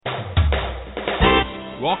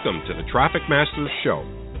Welcome to the Traffic Masters Show.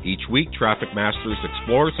 Each week, Traffic Masters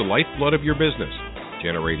explores the lifeblood of your business,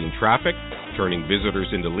 generating traffic, turning visitors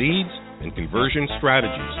into leads, and conversion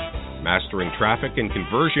strategies. Mastering traffic and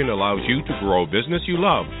conversion allows you to grow a business you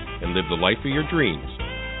love and live the life of your dreams.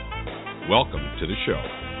 Welcome to the show.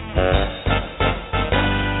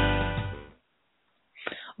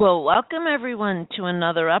 Well, welcome everyone to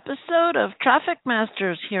another episode of Traffic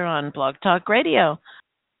Masters here on Blog Talk Radio.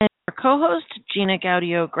 I'm your co-host, Gina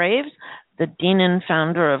Gaudio-Graves, the Dean and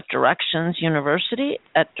founder of Directions University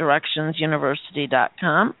at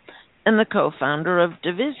directionsuniversity.com, and the co-founder of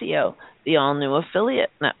Divisio, the all-new affiliate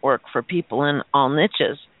network for people in all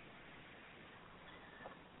niches.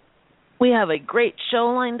 We have a great show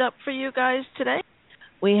lined up for you guys today.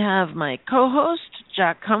 We have my co-host,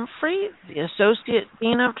 Jack Humphrey, the Associate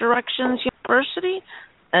Dean of Directions University,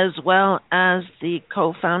 as well as the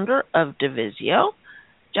co-founder of Divisio.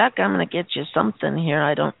 Jack, I'm going to get you something here.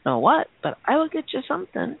 I don't know what, but I will get you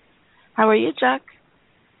something. How are you, Jack?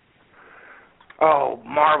 Oh,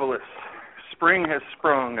 marvelous. Spring has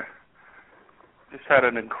sprung. Just had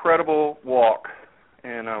an incredible walk,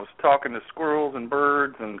 and I was talking to squirrels and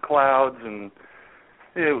birds and clouds, and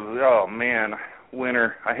it was, oh, man,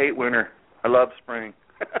 winter. I hate winter. I love spring.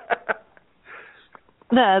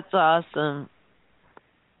 That's awesome.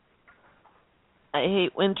 I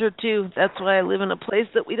hate winter, too. That's why I live in a place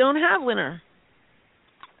that we don't have winter.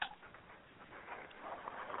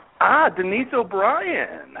 Ah, Denise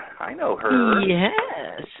O'Brien. I know her.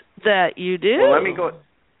 Yes, that you do. Well, let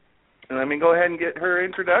me go ahead and get her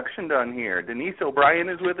introduction done here. Denise O'Brien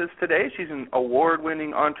is with us today. She's an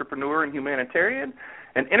award-winning entrepreneur and humanitarian,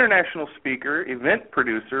 an international speaker, event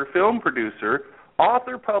producer, film producer,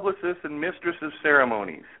 author, publicist, and mistress of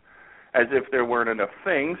ceremonies. As if there weren't enough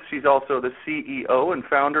things, she's also the CEO and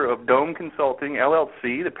founder of Dome Consulting,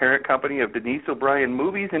 LLC, the parent company of Denise O'Brien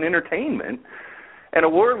Movies and Entertainment, an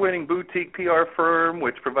award-winning boutique PR firm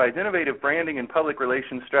which provides innovative branding and public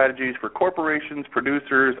relations strategies for corporations,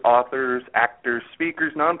 producers, authors, actors,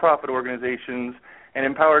 speakers, nonprofit organizations, and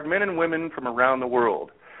empowered men and women from around the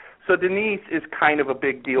world. So Denise is kind of a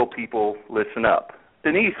big deal, people. Listen up.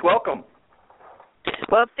 Denise, welcome.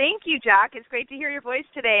 Well, thank you, Jack. It's great to hear your voice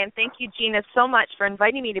today, and thank you, Gina, so much for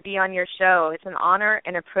inviting me to be on your show. It's an honor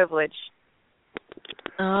and a privilege.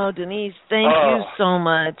 Oh, Denise, thank you so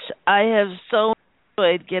much. I have so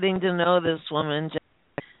enjoyed getting to know this woman, Jack.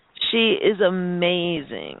 She is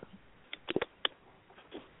amazing.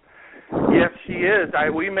 Yes, she is.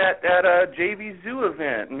 We met at a JV Zoo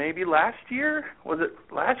event maybe last year. Was it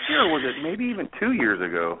last year or was it maybe even 2 years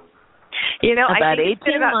ago? You know, about I think it's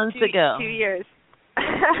been 18 about months ago. 2 years.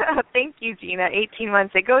 Thank you, Gina. 18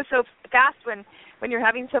 months. It goes so fast when you're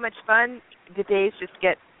having so much fun. The days just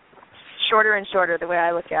get shorter and shorter the way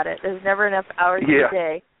I look at it. There's never enough hours in a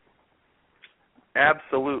day.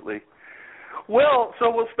 Absolutely. Well, so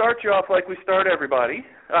we'll start you off like we start everybody.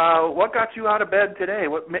 What got you out of bed today?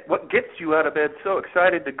 What gets you out of bed so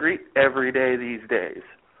excited to greet every day these days?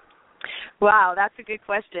 Wow, that's a good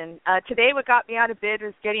question. Today what got me out of bed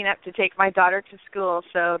was getting up to take my daughter to school,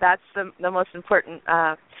 so that's the most important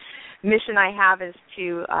mission I have is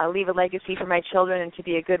to leave a legacy for my children and to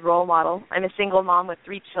be a good role model. I'm a single mom with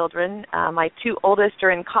 3 children. My 2 oldest are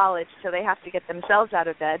in college, so they have to get themselves out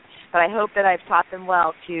of bed, but I hope that I've taught them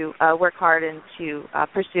well to work hard and to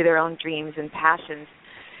pursue their own dreams and passions.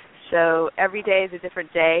 So every day is a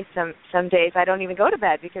different day. Some days I don't even go to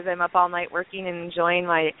bed because I'm up all night working and enjoying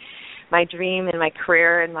my dream and my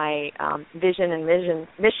career and my vision and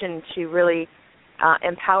mission to really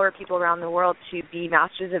empower people around the world to be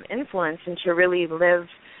masters of influence and to really live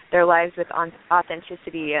their lives with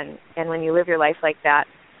authenticity. And when you live your life like that,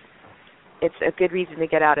 it's a good reason to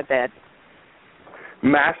get out of bed.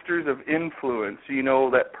 Masters of influence, you know,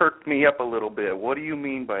 that perked me up a little bit. What do you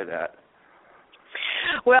mean by that?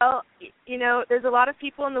 Well, you know, there's a lot of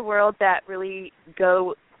people in the world that really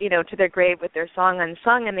go, you know, to their grave with their song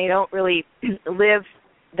unsung, and they don't really live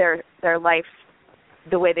their life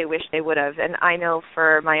the way they wish they would have. And I know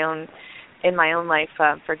in my own life,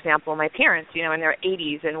 for example, my parents, you know, in their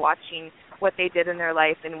 80s and watching what they did in their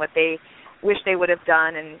life and what they wish they would have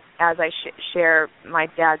done. And as I share my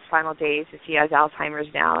dad's final days, as he has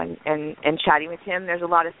Alzheimer's now, and chatting with him, there's a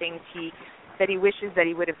lot of things that he wishes that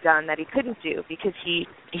he would have done that he couldn't do because he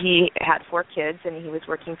had 4 kids and he was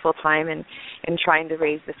working full time and trying to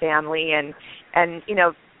raise the family and you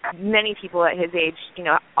know, many people at his age, you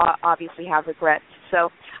know, obviously have regrets.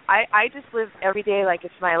 So I just live every day like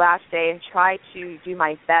it's my last day and try to do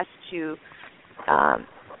my best to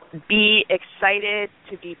be excited,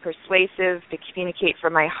 to be persuasive, to communicate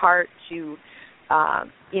from my heart, to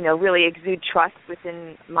really exude trust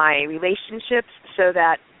within my relationships so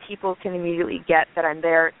that people can immediately get that I'm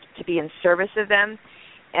there to be in service of them,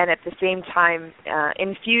 and at the same time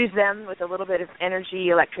infuse them with a little bit of energy,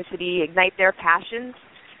 electricity, ignite their passions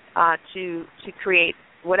to create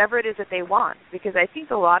whatever it is that they want. Because I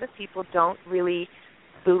think a lot of people don't really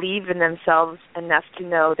believe in themselves enough to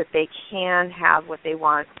know that they can have what they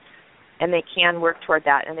want and they can work toward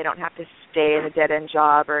that, and they don't have to stay in a dead-end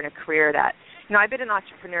job or in a career that, I've been an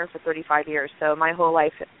entrepreneur for 35 years, so my whole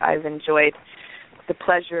life I've enjoyed the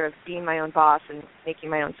pleasure of being my own boss and making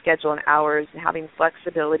my own schedule and hours and having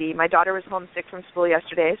flexibility. My daughter was homesick from school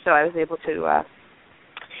yesterday, so I was able to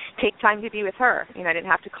take time to be with her. I didn't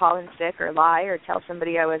have to call in sick or lie or tell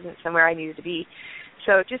somebody I wasn't somewhere I needed to be.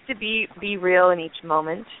 So just to be real in each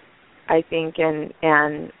moment, I think,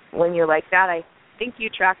 and when you're like that, I think you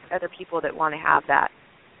attract other people that want to have that.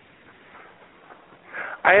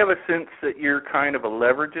 I have a sense that you're kind of a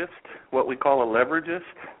leveragist, what we call a leveragist.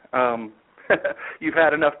 You've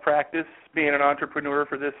had enough practice being an entrepreneur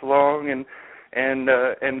for this long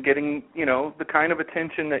and getting, the kind of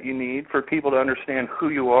attention that you need for people to understand who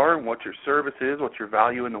you are and what your service is, what your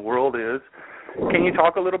value in the world is. Can you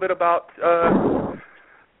talk a little bit about,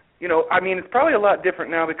 it's probably a lot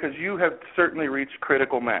different now because you have certainly reached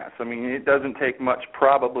critical mass. It doesn't take much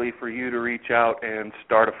probably for you to reach out and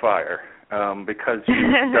start a fire because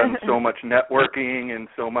you've done so much networking and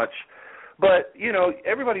so much. But,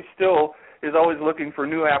 everybody still is always looking for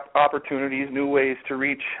new opportunities, new ways to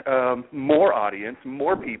reach more audience,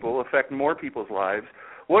 more people, affect more people's lives.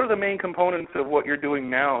 What are the main components of what you're doing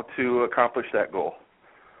now to accomplish that goal?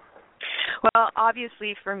 Well,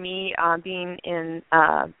 obviously for me, being in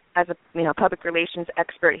as a public relations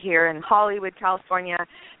expert here in Hollywood, California,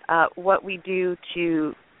 what we do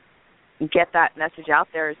to get that message out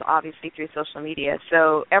there is obviously through social media.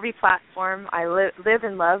 So every platform, I live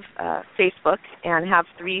and love Facebook and have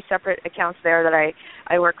 3 separate accounts there that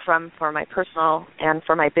I work from for my personal and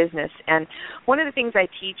for my business. And one of the things I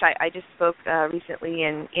teach, I just spoke recently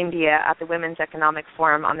in India at the Women's Economic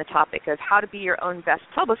Forum on the topic of how to be your own best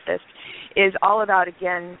publicist, is all about,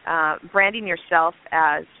 again, branding yourself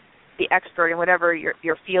as the expert in whatever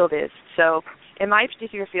your field is. So in my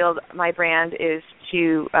particular field, my brand is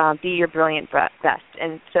to be your brilliant best.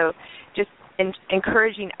 And so just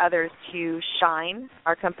encouraging others to shine.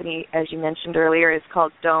 Our company, as you mentioned earlier, is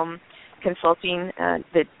called Dome Consulting.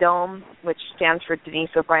 The Dome, which stands for Denise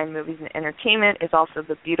O'Brien Movies and Entertainment, is also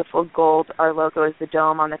the beautiful gold. Our logo is the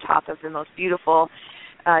dome on the top of the most beautiful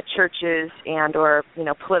churches and or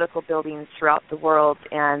political buildings throughout the world,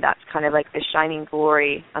 and that's kind of like the shining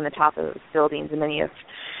glory on the top of those buildings. And many of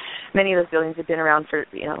those buildings have been around for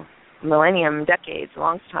millennium, decades, a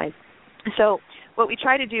long time. So what we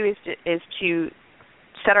try to do is to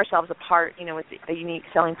set ourselves apart, with a unique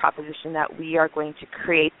selling proposition that we are going to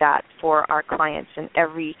create that for our clients in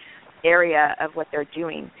every area of what they're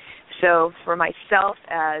doing. So for myself,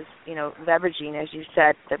 as leveraging, as you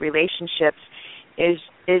said, the relationships is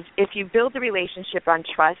if you build the relationship on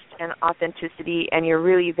trust and authenticity, and you're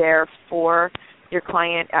really there for your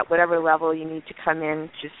client at whatever level you need to come in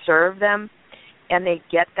to serve them, and they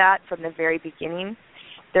get that from the very beginning,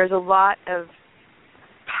 there's a lot of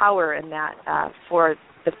power in that for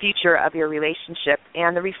the future of your relationship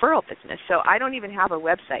and the referral business. So I don't even have a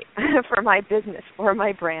website for my business or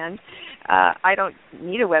my brand. I don't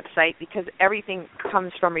need a website because everything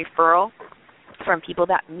comes from referral, from people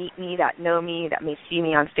that meet me, that know me, that may see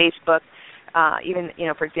me on Facebook. Even,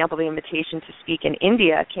 for example, the invitation to speak in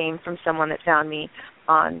India came from someone that found me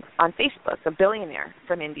on Facebook, a billionaire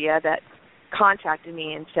from India that contacted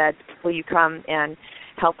me and said, will you come and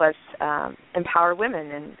help us empower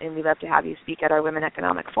women, and we'd love to have you speak at our Women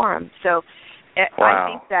Economic Forum. So wow.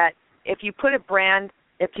 I think that if you put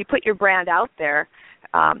your brand out there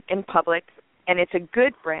in public, and it's a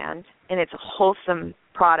good brand, and it's a wholesome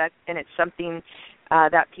product, and it's something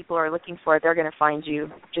that people are looking for, they're going to find you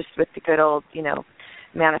just with the good old,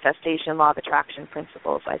 manifestation, law of attraction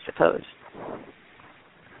principles, I suppose.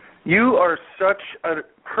 You are such a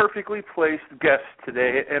perfectly placed guest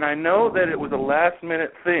today, and I know that it was a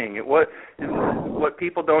last-minute thing. What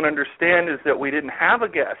people don't understand is that we didn't have a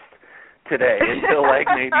guest today until like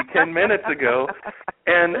maybe 10 minutes ago.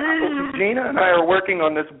 And Gina and I are working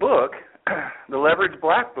on this book, the Leverage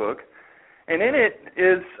Black Book, and in it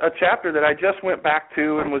is a chapter that I just went back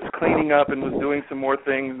to and was cleaning up and was doing some more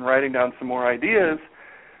things and writing down some more ideas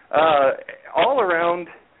all around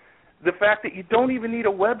the fact that you don't even need a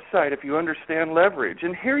website if you understand leverage.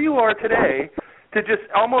 And here you are today to just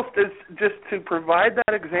almost just to provide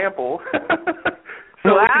that example so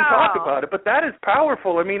wow. we can talk about it, but that is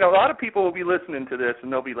powerful. I mean, a lot of people will be listening to this,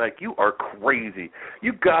 and they'll be like, you are crazy.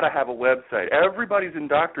 You got to have a website. Everybody's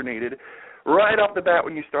indoctrinated right off the bat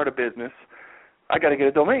when you start a business. I got to get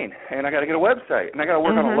a domain, and I got to get a website, and I got to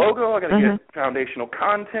work on a logo. I got to get foundational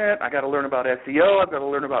content. I got to learn about SEO. I've got to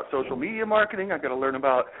learn about social media marketing. I got to learn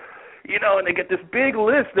about, and they get this big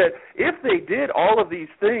list that if they did all of these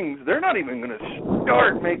things, they're not even going to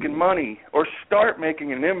start making money or start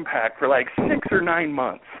making an impact for like 6 or 9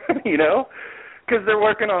 months, because they're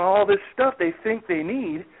working on all this stuff they think they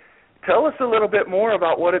need. Tell us a little bit more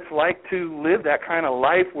about what it's like to live that kind of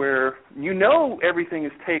life where everything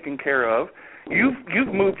is taken care of.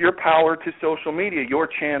 You've moved your power to social media. Your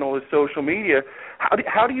channel is social media.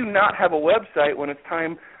 How do you not have a website when it's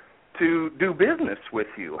time to do business with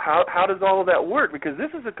you? How does all of that work? Because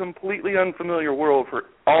this is a completely unfamiliar world for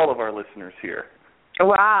all of our listeners here.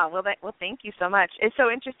 Wow. Well, thank you so much. It's so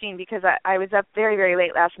interesting because I was up very, very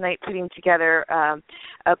late last night putting together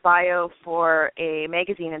a bio for a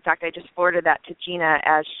magazine. In fact, I just forwarded that to Gina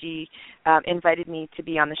as she invited me to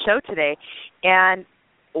be on the show today. And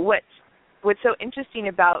what's so interesting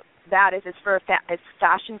about that is it's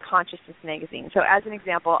Fashion Consciousness magazine. So as an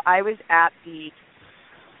example, I was at the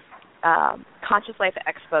Conscious Life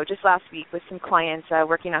Expo just last week with some clients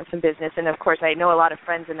working on some business, and of course I know a lot of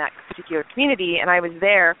friends in that particular community, and I was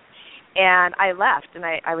there and I left and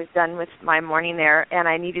I was done with my morning there, and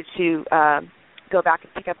I needed to go back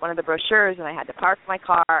and pick up one of the brochures, and I had to park my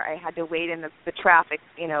car. I had to wait in the traffic,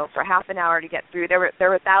 for half an hour to get through. There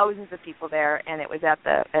were thousands of people there, and it was at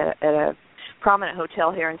a prominent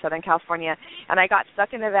hotel here in Southern California, and I got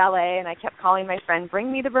stuck in the valet, and I kept calling my friend,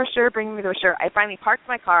 bring me the brochure. I finally parked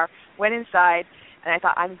my car, went inside, and I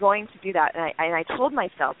thought, I'm going to do that, and I told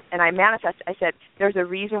myself, and I manifested, I said, there's a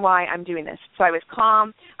reason why I'm doing this. So I was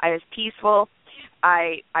calm, I was peaceful,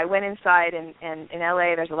 I went inside, and in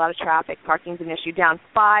L.A. there's a lot of traffic, parking's an issue, down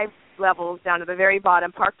 5 levels, down to the very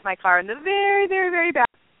bottom, parked my car in the very, very, very back,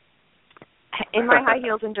 in my high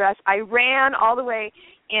heels and dress. I ran all the way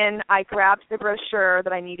in. I grabbed the brochure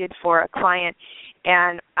that I needed for a client,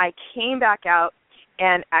 and I came back out,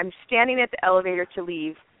 and I'm standing at the elevator to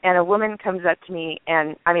leave, and a woman comes up to me,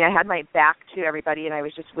 and I had my back to everybody, and I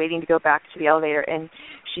was just waiting to go back to the elevator, and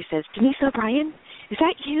she says, Denise O'Brien, is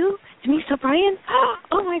that you? Denise O'Brien?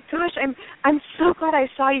 Oh my gosh, I'm so glad I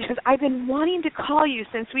saw you. She says, I've been wanting to call you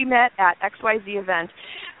since we met at XYZ event.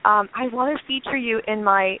 I want to feature you in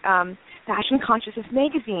my Fashion Consciousness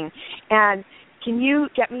magazine, and can you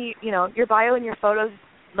get me, your bio and your photos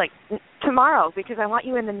like tomorrow, because I want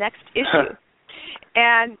you in the next issue.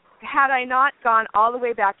 And had I not gone all the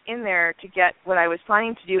way back in there to get what I was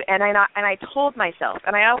planning to do, and I told myself,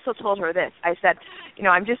 and I also told her this, I said,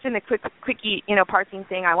 I'm just in the quickie, parking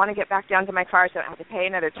thing. I want to get back down to my car so I don't have to pay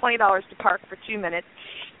another $20 to park for 2 minutes.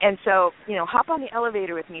 And so, hop on the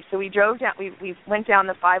elevator with me. So we drove down, we went down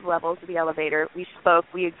the 5 levels of the elevator. We spoke,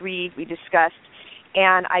 we agreed, we discussed,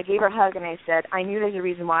 and I gave her a hug and I said, I knew there's a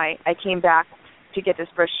reason why I came back to get this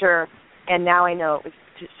brochure, and now I know it was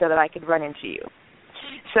so that I could run into you.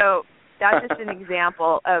 So that's just an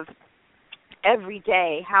example of every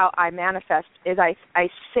day how I manifest is I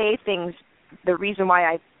say things, the reason why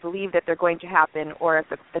I believe that they're going to happen, or if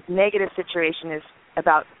a negative situation is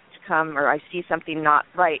about to come, or I see something not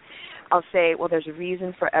right, I'll say, well, there's a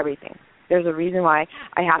reason for everything. There's a reason why.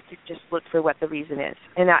 I have to just look for what the reason is.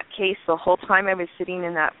 In that case, the whole time I was sitting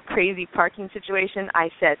in that crazy parking situation, I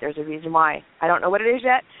said, there's a reason why. I don't know what it is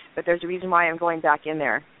yet, but there's a reason why I'm going back in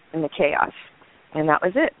there in the chaos. And that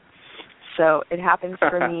was it. So it happens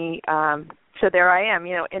for me. So there I am,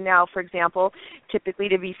 and now, for example, typically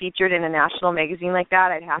to be featured in a national magazine like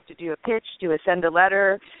that, I'd have to do a pitch, send a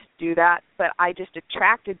letter, do that. But I just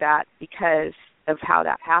attracted that because of how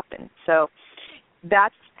that happened. So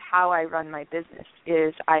that's how I run my business,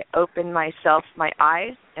 is I open myself, my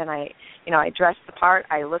eyes, and I dress the part,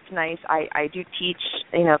 I look nice, I do teach,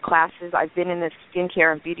 classes. I've been in the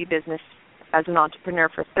skincare and beauty business as an entrepreneur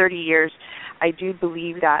for 30 years. I do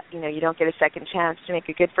believe that, you don't get a second chance to make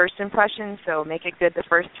a good first impression, so make it good the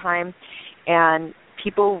first time, and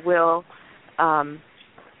people will know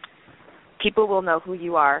who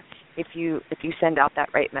you are if you send out that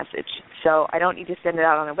right message. So I don't need to send it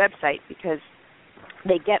out on a website, because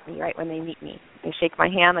they get me right when they meet me. They shake my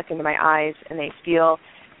hand, look into my eyes, and they feel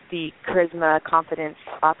the charisma, confidence,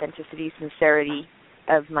 authenticity, sincerity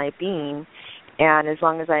of my being. And as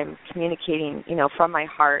long as I'm communicating, from my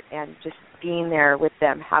heart and just being there with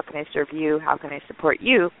them, how can I serve you? How can I support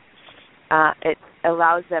you? It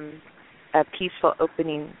allows them a peaceful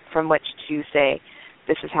opening from which to say,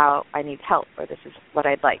 this is how I need help, or this is what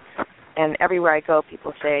I'd like. And everywhere I go,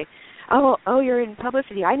 people say, oh, you're in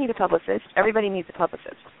publicity. I need a publicist. Everybody needs a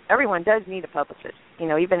publicist. Everyone does need a publicist.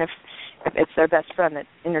 Even if it's their best friend that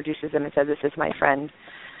introduces them and says, this is my friend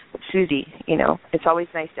Susie. It's always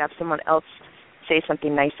nice to have someone else say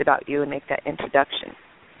something nice about you and make that introduction.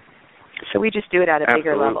 So we just do it at a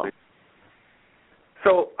bigger level.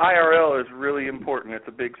 So IRL is really important. It's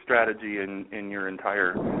a big strategy in your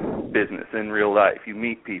entire business, in real life. You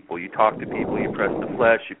meet people, you talk to people, you press the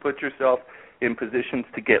flesh, you put yourself in positions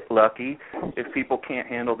to get lucky. If people can't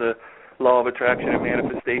handle the law of attraction and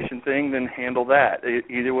manifestation thing, then handle that.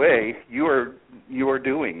 Either way, you are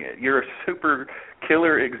doing it. You're a super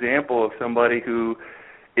killer example of somebody who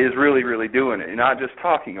is really, really doing it, not just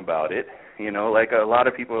talking about it. Like a lot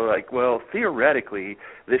of people are like, well, theoretically,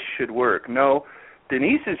 this should work. No,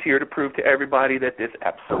 Denise is here to prove to everybody that this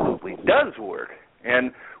absolutely does work.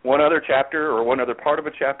 And one other chapter or one other part of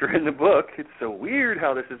a chapter in the book, it's so weird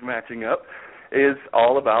how this is matching up, is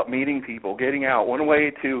all about meeting people, getting out. One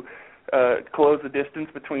way to close the distance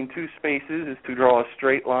between two spaces is to draw a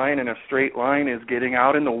straight line, and a straight line is getting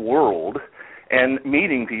out in the world and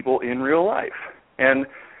meeting people in real life. And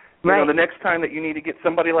the next time that you need to get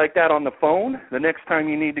somebody like that on the phone, the next time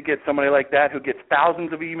you need to get somebody like that who gets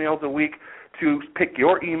thousands of emails a week to pick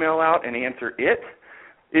your email out and answer it,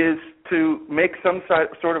 is to make some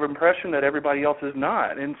sort of impression that everybody else is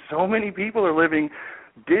not. And so many people are living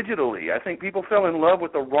digitally. I think people fell in love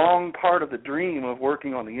with the wrong part of the dream of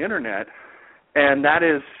working on the Internet, and that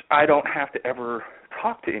is, I don't have to ever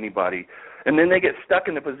talk to anybody. And then they get stuck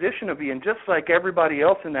in the position of being just like everybody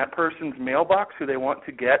else in that person's mailbox who they want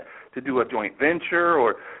to get to do a joint venture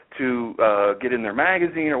or to get in their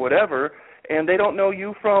magazine or whatever, and they don't know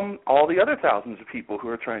you from all the other thousands of people who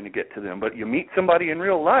are trying to get to them. But you meet somebody in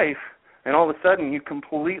real life, and all of a sudden you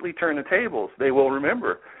completely turn the tables. They will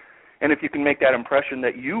remember. And if you can make that impression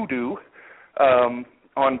that you do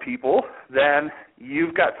on people, then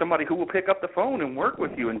you've got somebody who will pick up the phone and work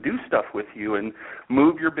with you and do stuff with you and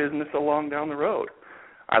move your business along down the road.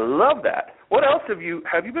 I love that. What else have you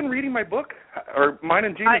been reading my book or mine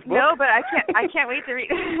and Gina's book? No, but I can't wait to read.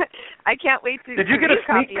 I can't wait to. Did you get a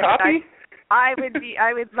sneak copy? I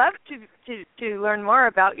would love to learn more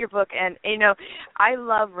about your book, and I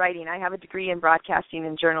love writing. I have a degree in broadcasting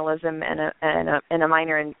and journalism and a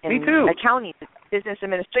minor in accounting, business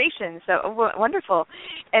administration. So wonderful.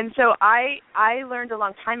 And so I learned a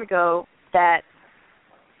long time ago that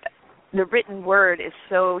the written word is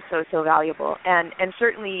so valuable, and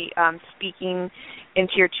certainly speaking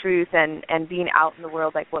into your truth and being out in the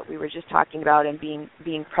world like what we were just talking about, and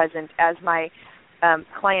being present as my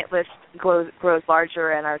client list grows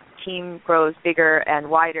larger and our team grows bigger and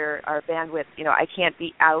wider, our bandwidth, I can't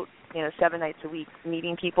be out, 7 nights a week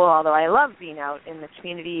meeting people, although I love being out in the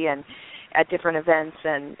community and at different events.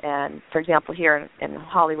 And for example, here in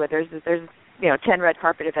Hollywood, there's 10 red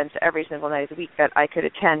carpet events every single night of the week that I could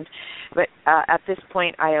attend. But at this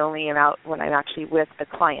point, I only am out when I'm actually with a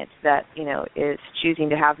client that, is choosing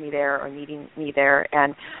to have me there or needing me there.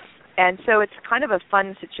 And so it's kind of a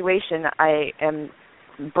fun situation. I am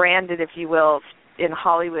branded, if you will, in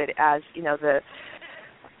Hollywood as,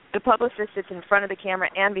 the publicist that's in front of the camera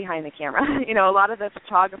and behind the camera. A lot of the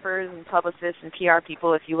photographers and publicists and PR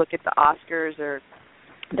people, if you look at the Oscars or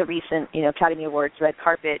the recent, Academy Awards red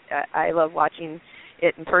carpet, I love watching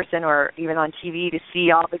it in person or even on TV to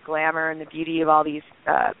see all the glamour and the beauty of all these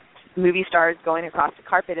movie stars going across the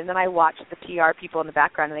carpet, and then I watch the PR people in the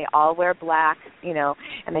background, and they all wear black, and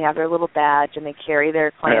they have their little badge, and they carry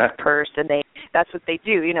their client's purse, and that's what they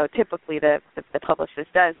do, typically the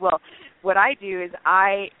publicist does. Well, what I do is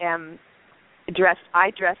I dress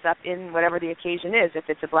up in whatever the occasion is. If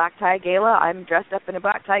it's a black tie gala, I'm dressed up in a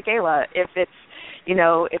black tie gala. If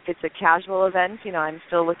it's a casual event, I'm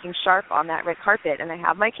still looking sharp on that red carpet, and I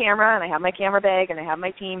have my camera, and I have my camera bag, and I have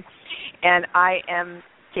my team, and I am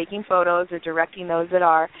taking photos or directing those that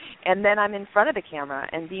are, and then I'm in front of the camera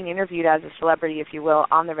and being interviewed as a celebrity, if you will,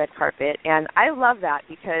 on the red carpet. And I love that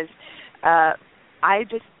because I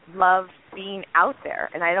just love being out there,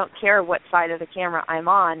 and I don't care what side of the camera I'm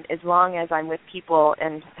on as long as I'm with people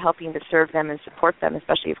and helping to serve them and support them,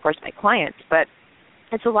 especially, of course, my clients. But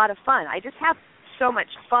it's a lot of fun. I just have so much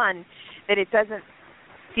fun that it doesn't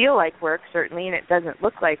feel like work, certainly, and it doesn't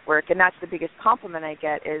look like work. And that's the biggest compliment I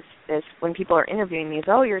get is when people are interviewing me is,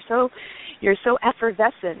 oh, you're so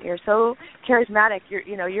effervescent, you're so charismatic,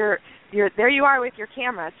 you're there you are with your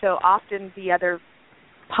camera. So often the other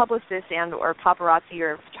publicists and or paparazzi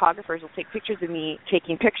or photographers will take pictures of me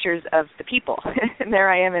taking pictures of the people. And there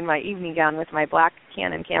I am in my evening gown with my black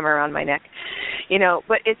Canon camera around my neck.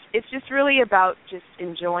 But it's just really about just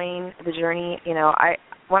enjoying the journey.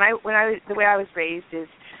 The way I was raised is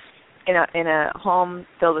in a home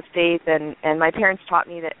filled with faith, and my parents taught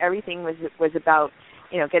me that everything was about,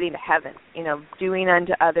 getting to heaven, doing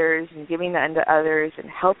unto others and giving unto others and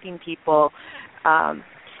helping people,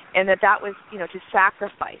 and that was, to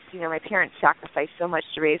sacrifice. My parents sacrificed so much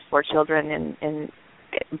to raise 4 children, and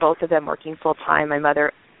both of them working full time. My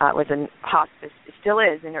mother was in hospice, still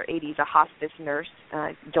is in her 80s, a hospice nurse,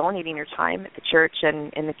 donating her time at the church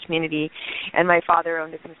and in the community. And my father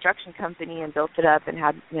owned a construction company and built it up and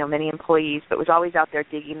had, many employees, but was always out there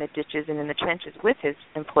digging the ditches and in the trenches with his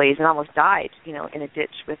employees, and almost died, in a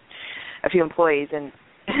ditch with a few employees. And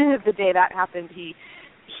the day that happened, he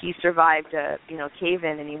survived a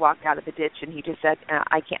cave-in, and he walked out of the ditch, and he just said,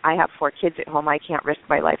 I have 4 kids at home, I can't risk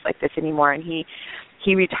my life like this anymore. And he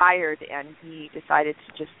retired, and he decided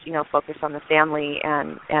to just focus on the family,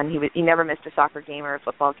 and he never missed a soccer game or a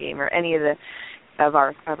football game or any of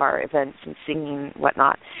our events and singing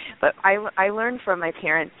whatnot. But I learned from my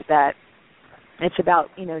parents that it's about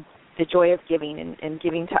the joy of giving and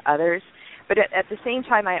giving to others. But at the same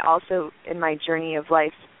time, I also, in my journey of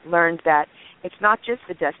life, learned that it's not just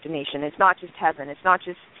the destination, it's not just heaven, it's not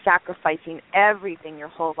just sacrificing everything your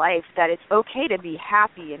whole life, that it's okay to be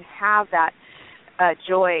happy and have that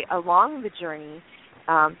joy along the journey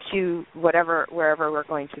to wherever we're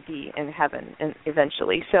going to be in heaven and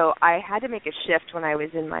eventually. So I had to make a shift when I was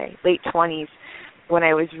in my late 20s, when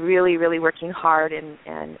I was really, really working hard and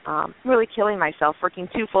really killing myself, working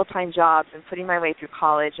 2 full-time jobs and putting my way through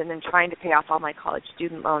college and then trying to pay off all my college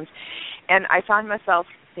student loans. And I found myself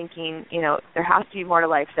thinking, there has to be more to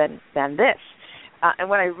life than this. And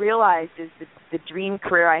what I realized is the dream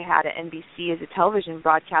career I had at NBC as a television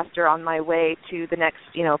broadcaster on my way to the next,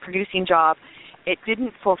 producing job, it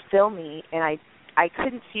didn't fulfill me, and I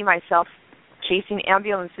couldn't see myself chasing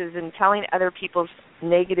ambulances and telling other people's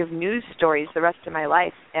negative news stories the rest of my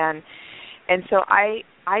life. And so I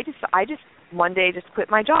just one day just quit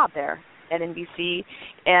my job there at NBC,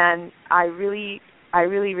 and I really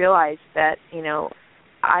realized that,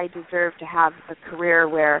 I deserve to have a career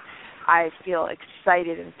where I feel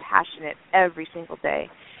excited and passionate every single day.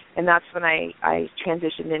 And that's when I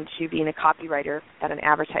transitioned into being a copywriter at an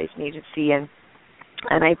advertising agency, and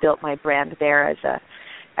I built my brand there as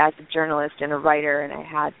a journalist and a writer, and I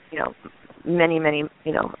had, many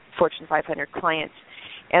Fortune 500 clients.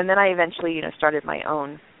 And then I eventually, started my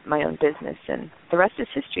own business, and the rest is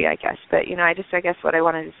history, I guess. But, I guess what I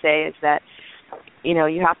wanted to say is that,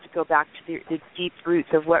 you have to go back to the deep roots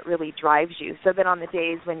of what really drives you, so that on the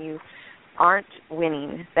days when you aren't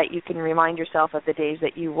winning, that you can remind yourself of the days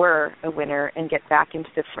that you were a winner and get back into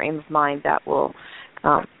the frame of mind that will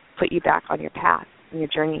put you back on your path, your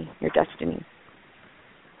journey, your destiny.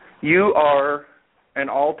 You are an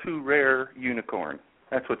all too rare unicorn.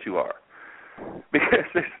 That's what you are. Because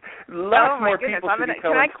there's lots more people to be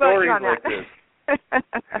telling stories like this.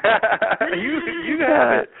 You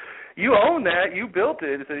have it. You own that. You built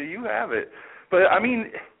it, so you have it. But,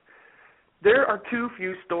 there are too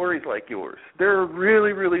few stories like yours. There are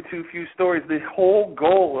really, really too few stories. The whole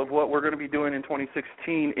goal of what we're going to be doing in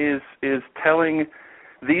 2016 is telling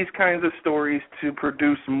these kinds of stories to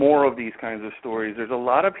produce more of these kinds of stories. There's a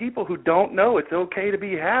lot of people who don't know it's okay to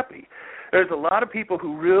be happy. There's a lot of people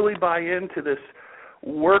who really buy into this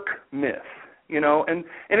work myth, and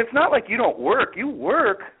it's not like you don't work. You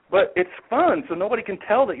work, but it's fun, so nobody can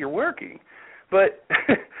tell that you're working. But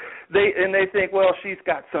they think, well, she's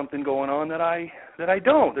got something going on that I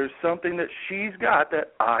don't. There's something that she's got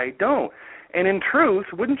that I don't. And in truth,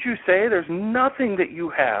 wouldn't you say there's nothing that you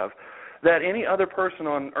have that any other person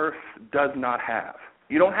on earth does not have?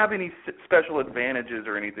 You don't have any special advantages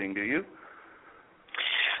or anything, do you?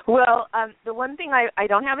 Well, the one thing I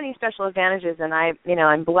don't have any special advantages, and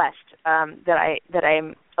I'm blessed that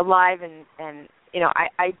I'm alive, and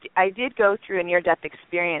I did go through a near-death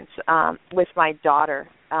experience with my daughter,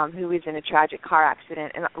 who was in a tragic car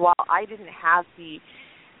accident. And while I didn't have the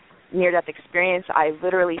near-death experience, I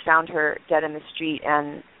literally found her dead in the street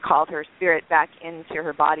and called her spirit back into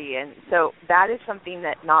her body. And so that is something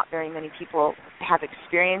that not very many people have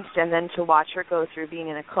experienced. And then to watch her go through being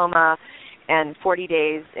in a coma and 40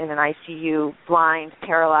 days in an ICU, blind,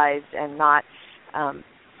 paralyzed, and not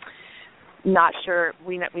sure.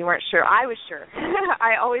 We weren't sure. I was sure.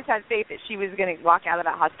 I always had faith that she was going to walk out of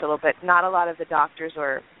that hospital, but not a lot of the doctors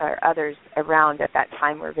or others around at that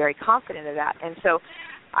time were very confident of that. And so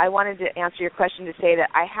I wanted to answer your question to say that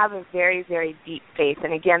I have a very, very deep faith.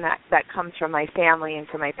 And again, that comes from my family and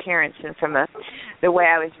from my parents and from the way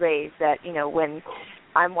I was raised, that, when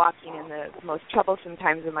I'm walking in the most troublesome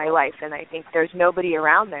times of my life, and I think there's nobody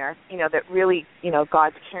around there, that really,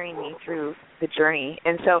 God's carrying me through the journey.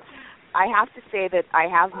 And so I have to say that I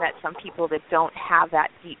have met some people that don't have that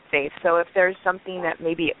deep faith. So if there's something that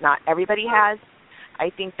maybe not everybody has, I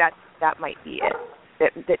think that might be it.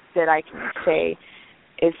 That I can say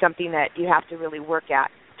is something that you have to really work at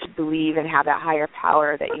to believe and have that higher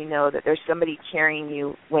power, that you know that there's somebody carrying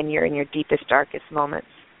you when you're in your deepest, darkest moments.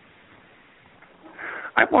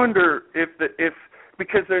 I wonder if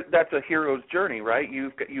because that's a hero's journey, right?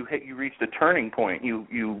 You reached a turning point.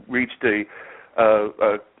 You reached a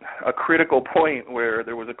critical point where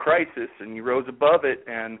there was a crisis, and you rose above it,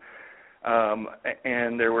 and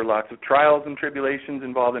there were lots of trials and tribulations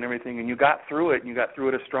involved in everything, and you got through it, and you got through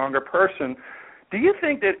it a stronger person. Do you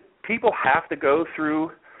think that people have to go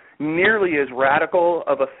through nearly as radical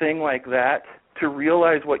of a thing like that to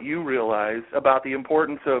realize what you realize about the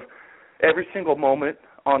importance of every single moment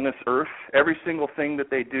on this earth, every single thing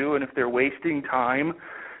that they do, and if they're wasting time,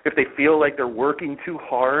 if they feel like they're working too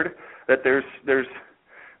hard, that there's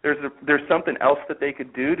something else that they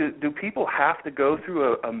could do? Do people have to go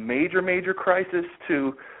through a major crisis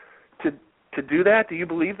to do that? Do you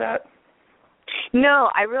believe that? No,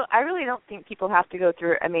 I really don't think people have to go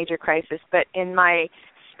through a major crisis, but in my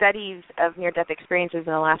studies of near-death experiences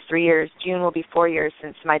in the last 3 years, June will be 4 years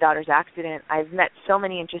since my daughter's accident, I've met so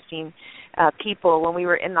many interesting people. When we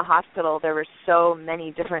were in the hospital, there were so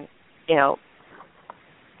many different,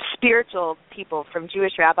 spiritual people, from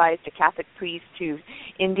Jewish rabbis to Catholic priests to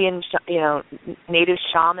Indian, native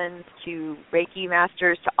shamans to Reiki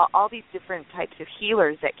masters to all these different types of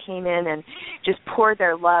healers that came in and just poured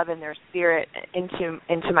their love and their spirit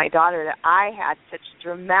into my daughter, that I had such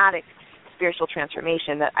dramatic spiritual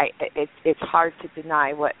transformation that it's hard to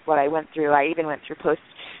deny what I went through. I even went through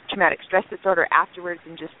post-traumatic stress disorder afterwards,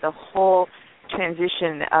 and just the whole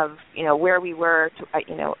transition of where we were to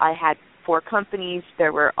I had 4 companies.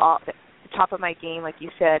 There were all at the top of my game, like you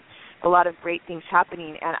said, a lot of great things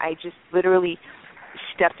happening, and I just literally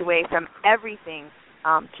stepped away from everything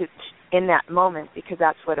in that moment, because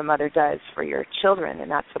that's what a mother does for your children, and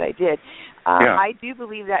that's what I did. I do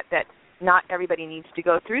believe that not everybody needs to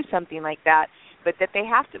go through something like that, but that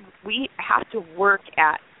we have to work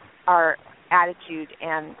at our attitude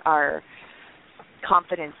and our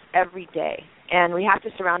confidence every day. And we have to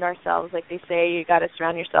surround ourselves, like they say, you got to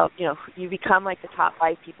surround yourself, you become like the top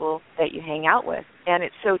 5 people that you hang out with. And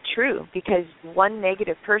it's so true, because one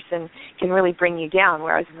negative person can really bring you down,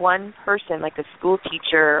 whereas one person, like a school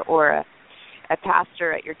teacher or a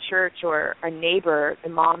pastor at your church or a neighbor, the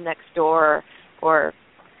mom next door, or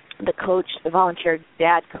the coach, the volunteer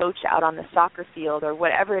dad coach out on the soccer field, or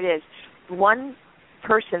whatever it is, one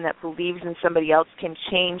person that believes in somebody else can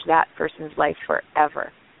change that person's life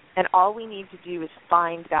forever. And all we need to do is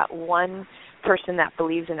find that one person that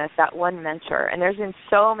believes in us, that one mentor. And there's been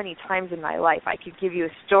so many times in my life, I could give you a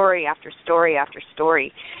story after story after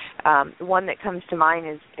story. One that comes to mind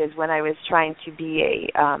is when I was trying to be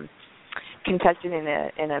a contestant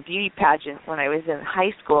in a beauty pageant when I was in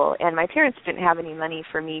high school, and my parents didn't have any money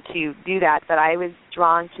for me to do that, but I was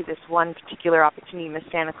drawn to this one particular opportunity, Miss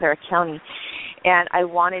Santa Clara County, and I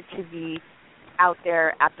wanted to be out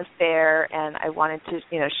there at the fair, and I wanted to,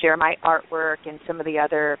 share my artwork and some of the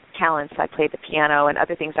other talents. I played the piano and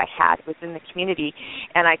other things I had within the community,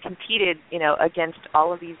 and I competed, against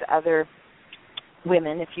all of these other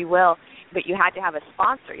women, if you will, but you had to have a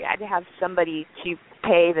sponsor. You had to have somebody to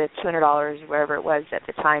pay the $200, wherever it was at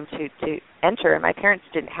the time, to enter, and my parents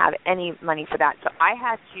didn't have any money for that. So I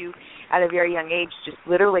had to, at a very young age, just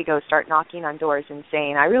literally go start knocking on doors and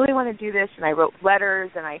saying, I really want to do this, and I wrote letters,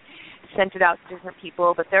 and I sent it out to different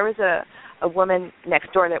people. But there was a woman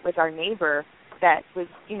next door that was our neighbor that was,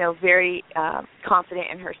 very confident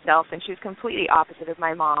in herself, and she was completely opposite of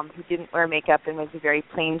my mom, who didn't wear makeup and was a very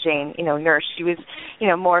plain Jane, nurse. She was,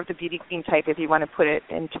 more of the beauty queen type, if you want to put it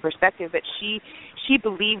into perspective. But she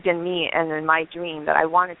believed in me and in my dream that I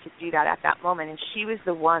wanted to do that at that moment, and she was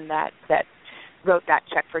the one that wrote that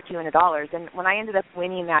check for $200. And when I ended up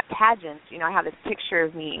winning that pageant, I have this picture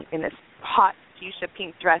of me in this hot fuchsia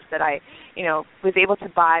pink dress that I, was able to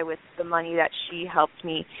buy with the money that she helped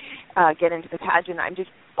me get into the pageant. I'm just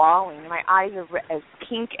bawling. My eyes are as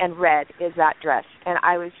pink and red as that dress. And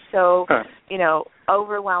I was so,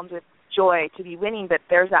 overwhelmed with joy to be winning. But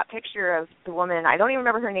there's that picture of the woman. I don't even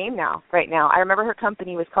remember her name right now. I remember her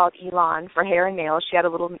company was called Elon for hair and nails. She had a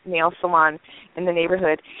little nail salon in the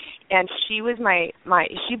neighborhood. And she was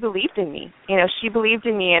she believed in me. She believed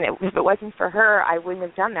in me, and if it wasn't for her, I wouldn't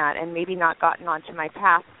have done that and maybe not gotten onto my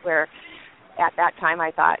path, where at that time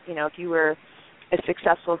I thought, if you were a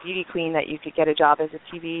successful beauty queen, that you could get a job as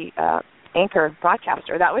a TV anchor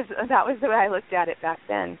broadcaster. That was the way I looked at it back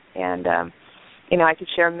then. And I could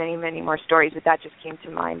share many, many more stories, but that just came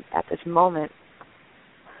to mind at this moment.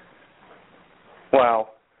 Wow.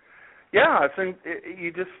 Yeah, I think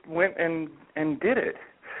you just went and did it.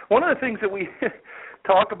 One of the things that we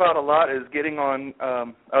talk about a lot is getting on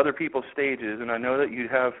other people's stages, and I know that you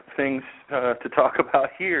have things to talk about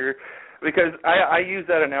here, because I use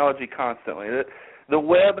that analogy constantly. The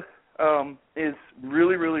web is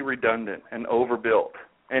really, really redundant and overbuilt,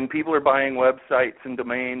 and people are buying websites and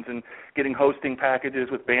domains and getting hosting packages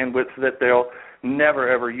with bandwidth that they'll never,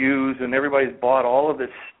 ever use, and everybody's bought all of this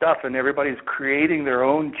stuff, and everybody's creating their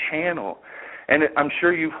own channel. And I'm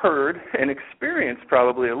sure you've heard and experienced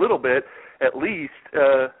probably a little bit, at least,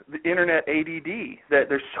 the internet ADD, that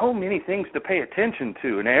there's so many things to pay attention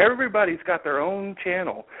to, and everybody's got their own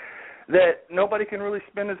channel, that nobody can really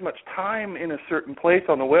spend as much time in a certain place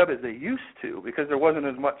on the web as they used to, because there wasn't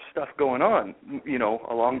as much stuff going on,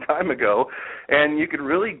 a long time ago. And you could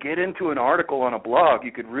really get into an article on a blog.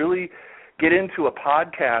 You could really get into a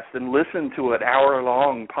podcast and listen to an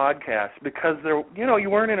hour-long podcast, because you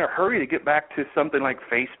weren't in a hurry to get back to something like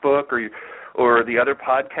Facebook or the other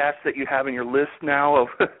podcasts that you have in your list now of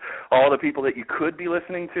all the people that you could be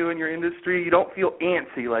listening to in your industry. You don't feel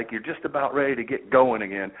antsy like you're just about ready to get going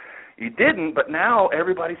again. You didn't, but now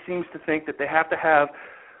everybody seems to think that they have to have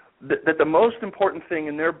that the most important thing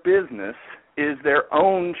in their business is their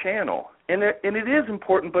own channel. And it is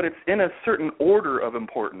important, but it's in a certain order of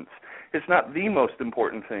importance. It's not the most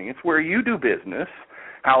important thing. It's where you do business,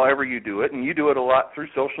 however you do it, and you do it a lot through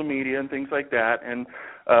social media and things like that, and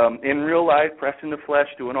in real life, pressing the flesh,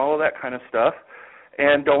 doing all of that kind of stuff,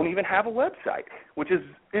 and don't even have a website, which is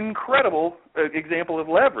an incredible example of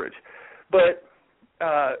leverage. But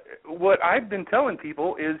what I've been telling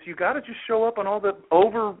people is you got to just show up on all the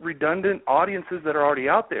over-redundant audiences that are already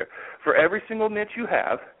out there. For every single niche you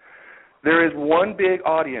have, there is one big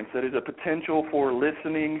audience that is a potential for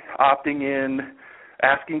listening, opting in,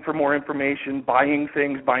 asking for more information, buying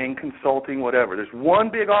things, buying consulting, whatever. There's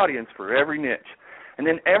one big audience for every niche. And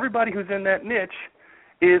then everybody who's in that niche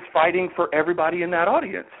is fighting for everybody in that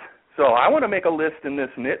audience. So I want to make a list in this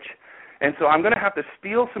niche, and so I'm going to have to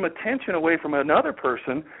steal some attention away from another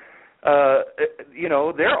person,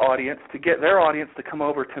 their audience, to get their audience to come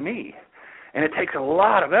over to me. And it takes a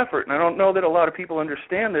lot of effort, and I don't know that a lot of people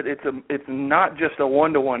understand that it's not just a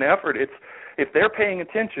one-to-one effort. It's if they're paying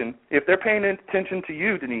attention to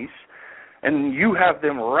you, Denise, and you have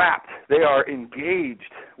them wrapped, they are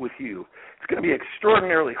engaged with you. It's going to be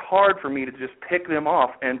extraordinarily hard for me to just pick them off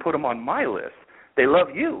and put them on my list. They love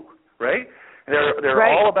you, right? They're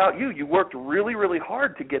right. All about you. You worked really, really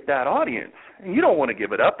hard to get that audience, and you don't want to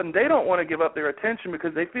give it up, and they don't want to give up their attention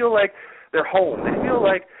because they feel like they're home. They feel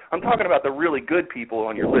like, I'm talking about the really good people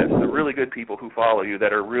on your list, the really good people who follow you,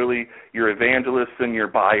 that are really your evangelists and your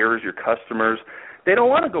buyers, your customers. They don't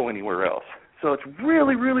want to go anywhere else. So it's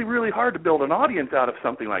really, really, really hard to build an audience out of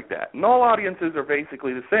something like that. And all audiences are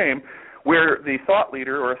basically the same, where the thought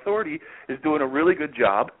leader or authority is doing a really good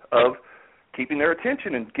job of keeping their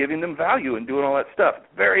attention and giving them value and doing all that stuff. It's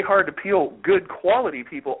very hard to peel good quality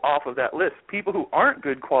people off of that list. People who aren't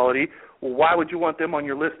good quality, well, why would you want them on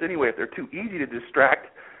your list anyway? If they're too easy to distract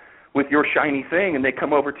with your shiny thing and they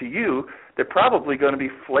come over to you, they're probably going to be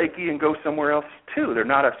flaky and go somewhere else too. They're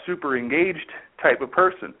not a super engaged type of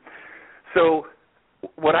person. So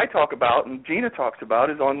what I talk about and Gina talks about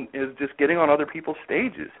is just getting on other people's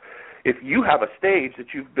stages. If you have a stage that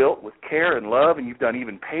you've built with care and love, and you've done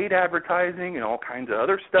even paid advertising and all kinds of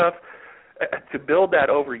other stuff to build that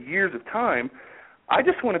over years of time, I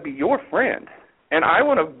just want to be your friend. And I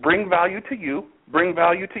want to bring value to you, bring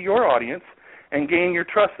value to your audience, and gain your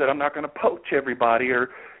trust that I'm not going to poach everybody, or,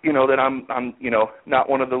 that I'm not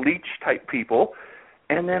one of the leech type people.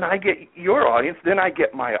 And then I get your audience, then I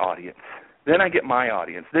get my audience.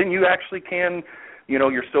 Then you actually can,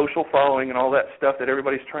 your social following and all that stuff that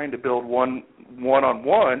everybody's trying to build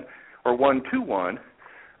one-on-one or one-to-one,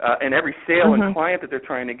 and every sale and client that they're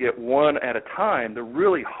trying to get one at a time, the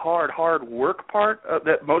really hard work part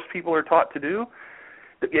that most people are taught to do,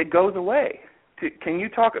 it goes away. Can you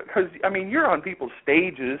talk, because, you're on people's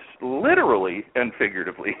stages literally and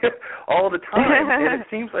figuratively all the time, and it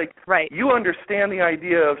seems like you understand the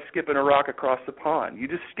idea of skipping a rock across the pond. You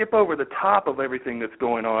just skip over the top of everything that's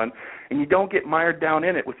going on, and you don't get mired down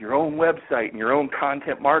in it with your own website and your own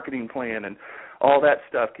content marketing plan and all that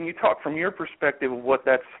stuff. Can you talk from your perspective of what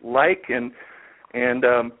that's like, and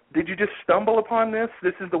did you just stumble upon this?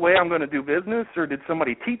 This is the way I'm going to do business, or did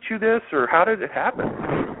somebody teach you this, or how did it happen?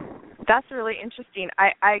 That's really interesting.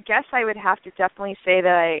 I guess I would have to definitely say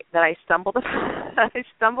that I stumbled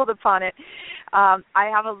upon it. I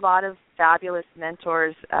have a lot of fabulous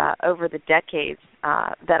mentors over the decades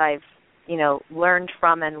that I've, learned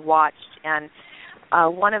from and watched. And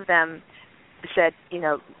one of them said,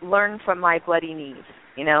 learn from my bloody knees.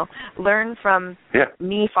 Learn from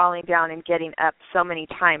me falling down and getting up so many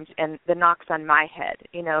times and the knocks on my head.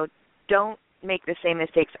 Don't make the same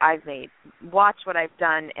mistakes I've made. Watch what I've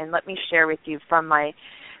done and let me share with you from my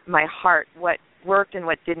heart what worked and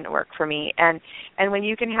what didn't work for me. And when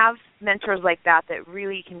you can have mentors like that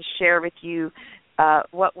really can share with you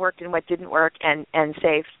what worked and what didn't work and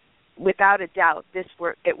say, without a doubt,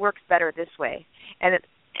 it works better this way. And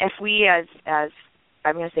if we as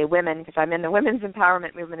I'm going to say women, because I'm in the women's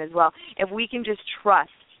empowerment movement as well, if we can just trust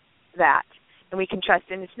that, and we can trust,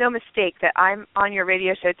 and it's no mistake that I'm on your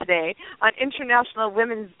radio show today on International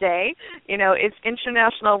Women's Day. It's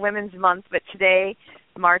International Women's Month, but today,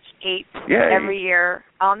 March 8th, every year,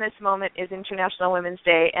 on this moment is International Women's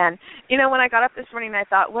Day. And, when I got up this morning, I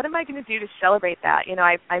thought, what am I going to do to celebrate that?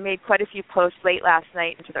 I made quite a few posts late last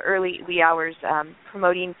night into the early wee hours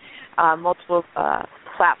promoting multiple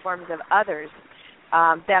platforms of others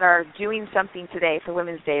that are doing something today for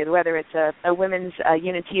Women's Day, whether it's a women's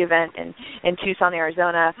unity event in Tucson,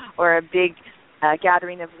 Arizona, or a big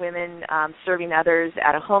gathering of women serving others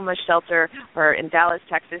at a homeless shelter, or in Dallas,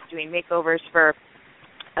 Texas, doing makeovers for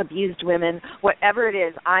abused women. Whatever it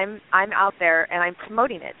is, I'm out there and I'm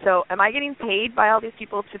promoting it. So am I getting paid by all these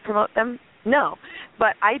people to promote them? No,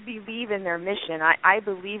 but I believe in their mission. I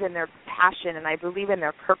believe in their passion, and I believe in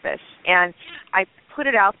their purpose. And I put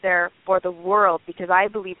it out there for the world because I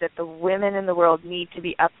believe that the women in the world need to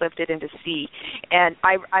be uplifted and to see. And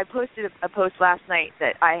I posted a post last night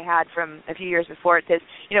that I had from a few years before. It says,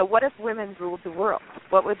 what if women ruled the world?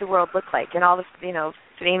 What would the world look like? And all the,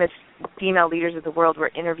 famous female leaders of the world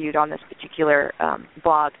were interviewed on this particular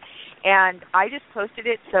blog. And I just posted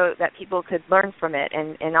it so that people could learn from it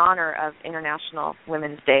in honor of International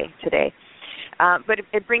Women's Day today. But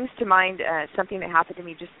it brings to mind something that happened to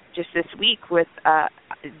me just this week with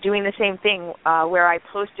doing the same thing where I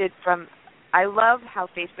posted from. I love how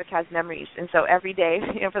Facebook has memories, and so every day,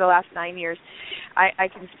 for the last 9 years, I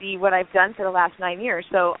can see what I've done for the last 9 years.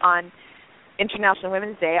 So on International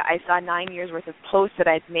Women's Day, I saw 9 years worth of posts that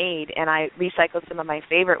I'd made, and I recycled some of my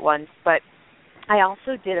favorite ones. But I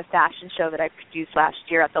also did a fashion show that I produced last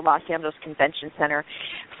year at the Los Angeles Convention Center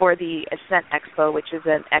for the Ascent Expo, which is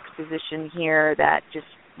an exposition here that just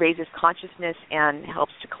raises consciousness and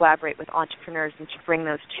helps to collaborate with entrepreneurs and to bring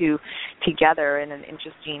those two together in an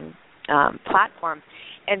interesting platform.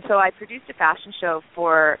 And so I produced a fashion show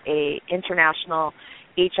for a international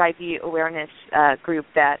HIV awareness group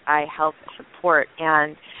that I help support.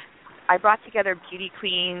 And I brought together beauty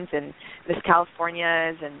queens and Miss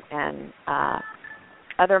Californias and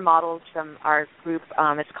other models from our group.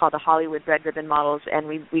 It's called the Hollywood Red Ribbon Models, and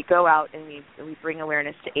we go out and we bring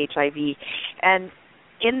awareness to HIV. And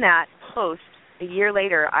in that post, a year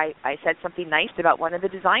later, I said something nice about one of the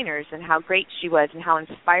designers and how great she was and how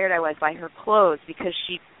inspired I was by her clothes, because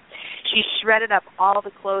she shredded up all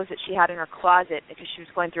the clothes that she had in her closet because she was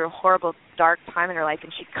going through a horrible, dark time in her life,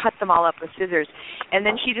 and she cut them all up with scissors. And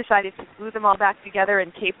then she decided to glue them all back together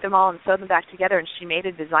and tape them all and sew them back together, and she made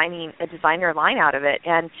a designer line out of it.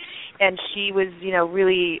 And she was,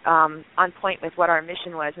 really on point with what our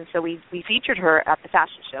mission was. And so we featured her at the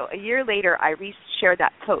fashion show. A year later, I re-shared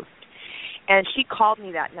that post, and she called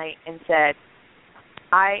me that night and said,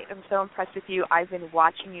 I am so impressed with you. I've been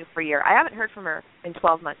watching you for a year. I haven't heard from her in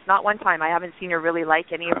 12 months, not one time. I haven't seen her really like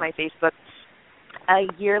any of my Facebook. A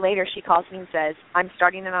year later, she calls me and says, I'm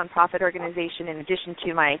starting a nonprofit organization in addition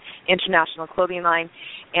to my international clothing line,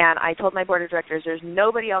 and I told my board of directors there's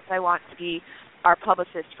nobody else I want to be our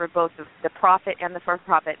publicist for both the profit and the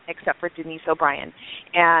for-profit except for Denise O'Brien.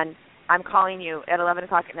 And I'm calling you at 11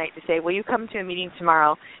 o'clock at night to say, will you come to a meeting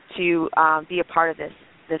tomorrow to be a part of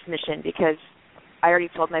this mission? Because I already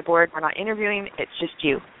told my board we're not interviewing. It's just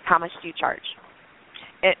you. How much do you charge?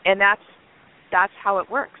 And that's how it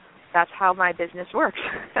works. That's how my business works.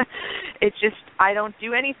 It's just I don't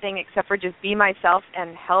do anything except for just be myself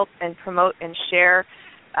and help and promote and share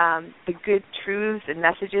the good truths and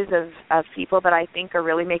messages of people that I think are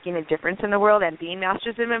really making a difference in the world and being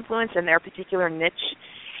masters of influence in their particular niche.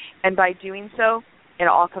 And by doing so, it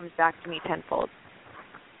all comes back to me tenfold.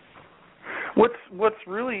 What's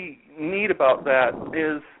really neat about that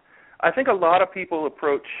is I think a lot of people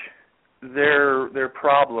approach their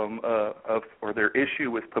problem or their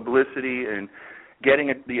issue with publicity and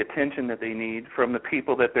getting the attention that they need from the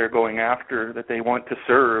people that they're going after, that they want to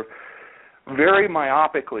serve, very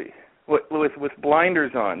myopically, with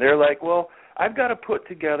blinders on. They're like, well, I've got to put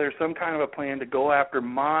together some kind of a plan to go after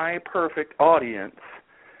my perfect audience,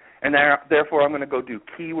 and therefore I'm going to go do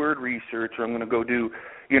keyword research, or I'm going to go do,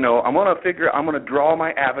 I'm going to draw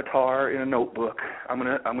my avatar in a notebook. I'm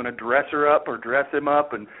going to dress her up or dress him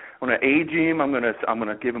up, and I'm going to age him. I'm going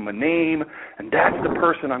to give him a name, and that's the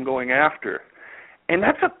person I'm going after. And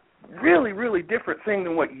that's a really, really different thing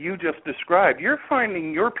than what you just described. You're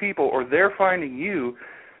finding your people, or they're finding you,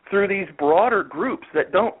 through these broader groups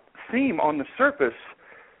that don't seem on the surface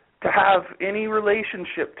to have any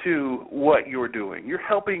relationship to what you're doing. You're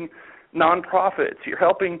helping nonprofits. You're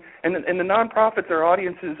helping, and the nonprofits are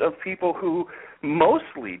audiences of people who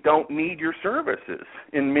mostly don't need your services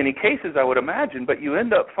in many cases, I would imagine, but you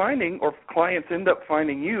end up finding, or clients end up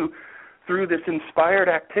finding you through this inspired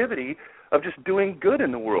activity of just doing good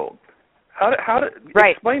in the world.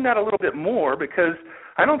 Right. Explain that a little bit more, because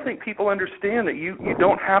I don't think people understand that you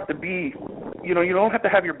don't have to be, you don't have to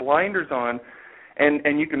have your blinders on,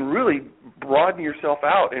 and you can really broaden yourself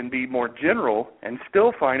out and be more general and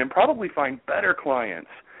still find, and probably find, better clients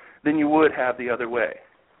than you would have the other way.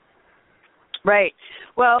 Right.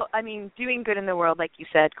 Well, I mean, doing good in the world, like you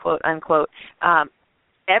said, quote unquote,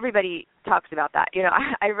 everybody talks about that.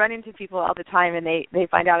 I run into people all the time, and they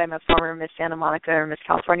find out I'm a former Miss Santa Monica or Miss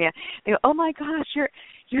California. They go, "Oh my gosh,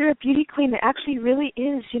 you're a beauty queen that actually really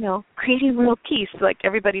is, creating world peace." Like,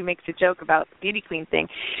 everybody makes a joke about the beauty queen thing,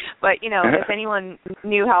 but if anyone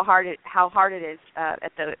knew how hard it is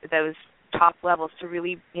at those top levels to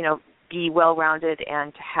really be well-rounded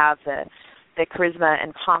and to have the charisma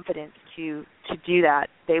and confidence to do that,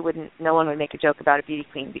 no one would make a joke about a beauty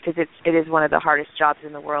queen, because it is one of the hardest jobs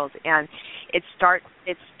in the world, and it starts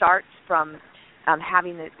from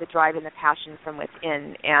having the drive and the passion from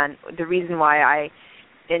within. And the reason why I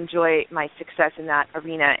enjoy my success in that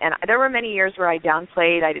arena, and there were many years where I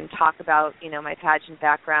downplayed, I didn't talk about my pageant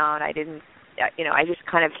background, I just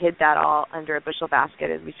kind of hid that all under a bushel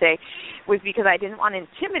basket, as we say, was because I didn't want to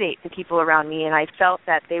intimidate the people around me, and I felt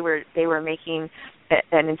that they were making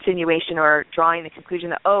an insinuation or drawing the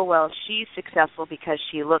conclusion that, oh, well, she's successful because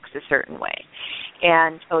she looks a certain way,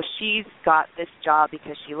 and, oh, she's got this job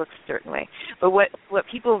because she looks a certain way. But what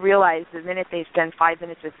people realize the minute they spend 5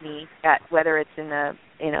 minutes with me, whether it's in a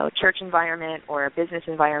church environment or a business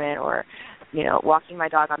environment or walking my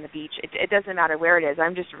dog on the beach, it doesn't matter where it is.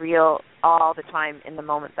 I'm just real all the time in the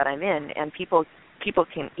moment that I'm in, and people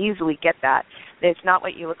can easily get that. It's not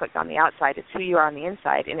what you look like on the outside, it's who you are on the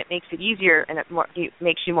inside, and it makes it easier, and it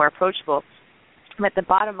makes you more approachable. But the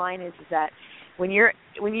bottom line is that when you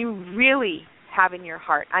really have in your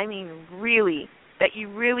heart, I mean really, that you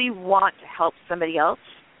really want to help somebody else,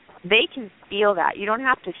 they can feel that. You don't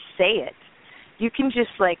have to say it. You can just,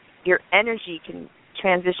 your energy can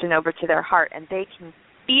transition over to their heart, and they can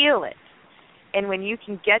feel it. And when you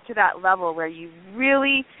can get to that level where you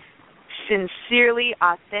really sincerely,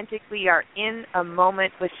 authentically are in a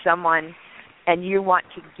moment with someone and you want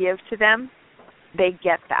to give to them, they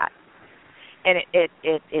get that. And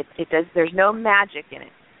it does. There's no magic in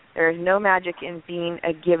it. There is no magic in being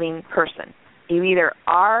a giving person. You either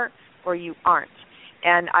are or you aren't.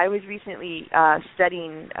 And I was recently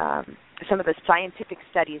studying some of the scientific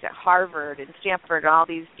studies at Harvard and Stanford and all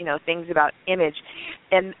these things about image,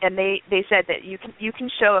 and they said that you can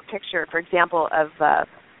show a picture, for example, of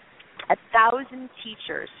 1,000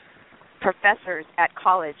 teachers, professors at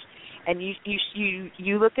college, and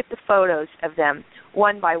you look at the photos of them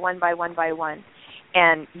one by one by one by one,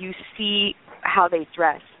 and you see how they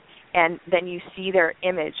dress, and then you see their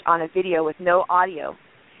image on a video with no audio,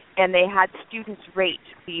 and they had students rate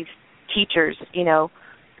these teachers,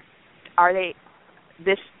 are they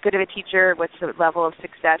this good of a teacher? What's the level of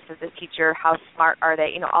success of the teacher? How smart are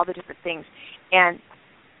they? All the different things. And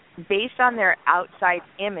based on their outside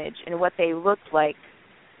image and what they looked like,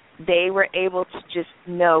 they were able to just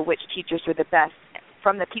know which teachers were the best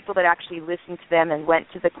from the people that actually listened to them and went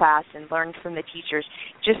to the class and learned from the teachers,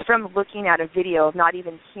 just from looking at a video of not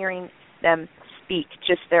even hearing them speak,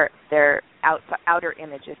 just their outer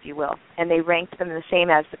image, if you will. And they ranked them the same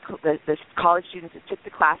as the college students that took the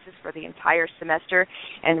classes for the entire semester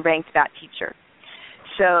and ranked that teacher.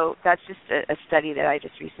 So that's just a study that I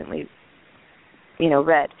just recently,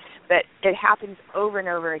 read. But it happens over and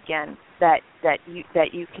over again that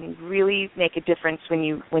you can really make a difference when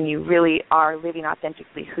you really are living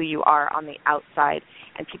authentically who you are on the outside,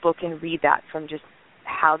 and people can read that from just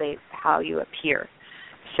how you appear.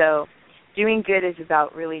 So doing good is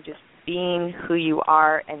about really just being who you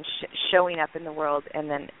are and showing up in the world, and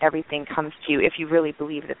then everything comes to you if you really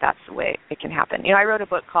believe that that's the way it can happen. I wrote a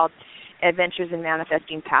book called Adventures in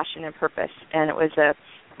Manifesting Passion and Purpose, and it was a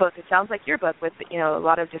book, it sounds like your book, with a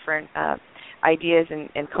lot of different ideas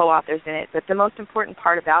and co-authors in it. But the most important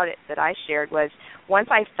part about it that I shared was once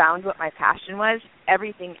I found what my passion was,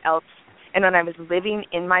 everything else, and when I was living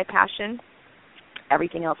in my passion,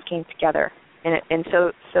 everything else came together. And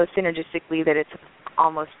so synergistically that it's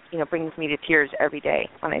almost, brings me to tears every day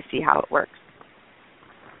when I see how it works.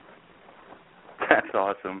 That's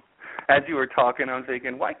awesome. As you were talking, I was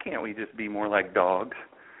thinking, why can't we just be more like dogs?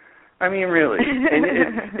 I mean, really.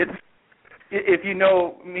 And it's if you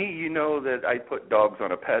know me, you know that I put dogs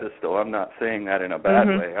on a pedestal. I'm not saying that in a bad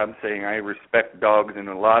way. I'm saying I respect dogs in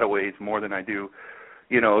a lot of ways more than I do,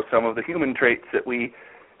 some of the human traits that we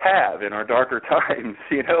have in our darker times,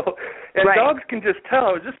 And right. Dogs can just tell.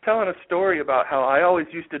 I was just telling a story about how I always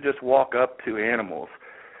used to just walk up to animals,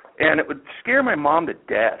 and it would scare my mom to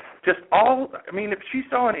death. If she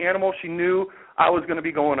saw an animal, she knew I was going to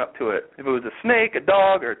be going up to it. If it was a snake, a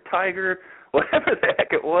dog, or a tiger, whatever the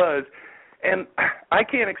heck it was. And I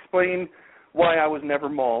can't explain why I was never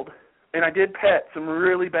mauled. And I did pet some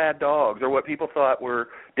really bad dogs, or what people thought were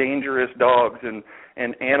dangerous dogs and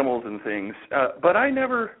animals and things. But I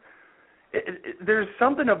never there's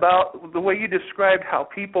something about the way you described how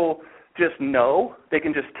people just know. They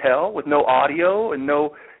can just tell with no audio and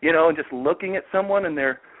and just looking at someone and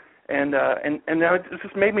they're and now it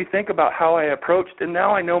just made me think about how I approached, and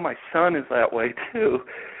now I know my son is that way too.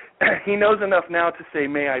 He knows enough now to say,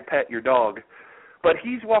 "May I pet your dog?" But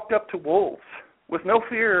he's walked up to wolves with no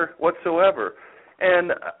fear whatsoever.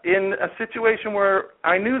 And in a situation where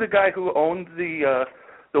I knew the guy who owned the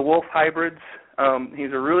wolf hybrids,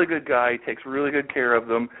 he's a really good guy, takes really good care of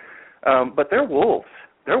them, but they're wolves.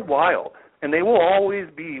 They're wild, and they will always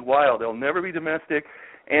be wild. They'll never be domestic,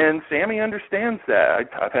 and Sammy understands that.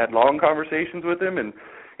 I've had long conversations with him, and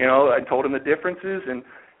I told him the differences, and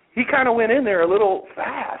he kind of went in there a little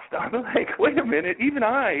fast. I'm like, wait a minute,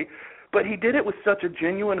 but he did it with such a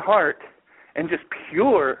genuine heart and just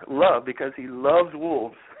pure love, because he loves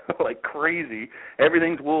wolves like crazy.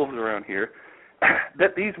 Everything's wolves around here.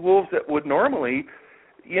 That these wolves that would normally,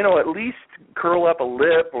 at least curl up a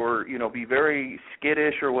lip or, be very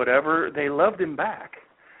skittish or whatever, they loved him back.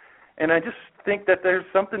 And I just think that there's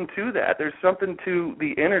something to that. There's something to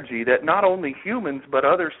the energy that not only humans but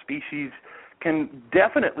other species can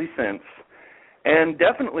definitely sense and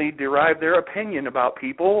definitely derive their opinion about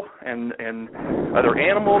people and other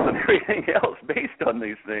animals and everything else based on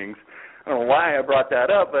these things. I don't know why I brought that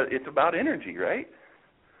up, but it's about energy, right?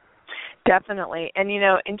 Definitely. And,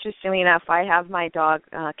 interestingly enough, I have my dog,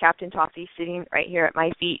 Captain Toffee, sitting right here at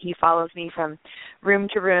my feet. He follows me from room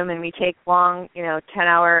to room, and we take long,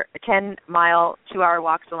 10-mile, 2-hour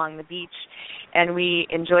walks along the beach, and we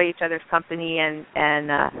enjoy each other's company, and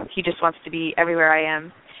he just wants to be everywhere I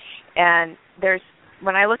am. And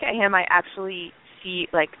when I look at him, I actually see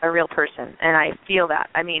like a real person, and I feel that.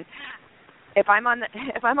 I mean, if I'm on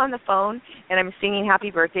the phone and I'm singing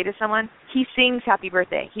happy birthday to someone, he sings happy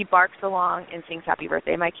birthday. He barks along and sings happy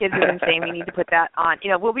birthday. My kids have been saying we need to put that on.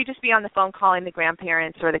 We'll just be on the phone calling the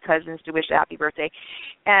grandparents or the cousins to wish a happy birthday.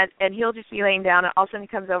 And he'll just be laying down, and all of a sudden he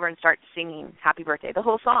comes over and starts singing happy birthday, the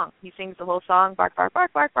whole song. He sings the whole song, bark, bark,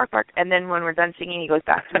 bark, bark, bark, bark. And then when we're done singing, he goes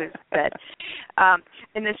back to his bed.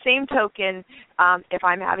 In the same token, if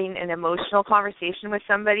I'm having an emotional conversation with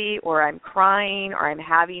somebody, or I'm crying, or I'm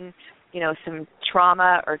having some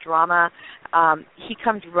trauma or drama, he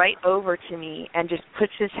comes right over to me and just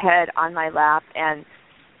puts his head on my lap, and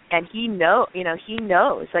he knows.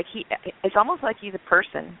 Like it's almost like he's a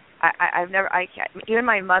person. I can't, even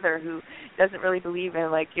my mother, who doesn't really believe in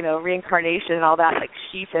reincarnation and all that, like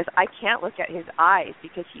she says, I can't look at his eyes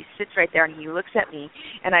because he sits right there and he looks at me,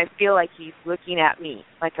 and I feel like he's looking at me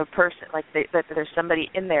like a person, like that there's somebody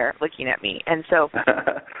in there looking at me. And so,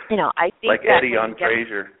 I think like that Eddie on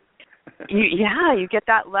Frasier. you get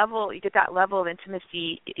that level of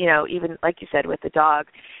intimacy, even like you said with the dog.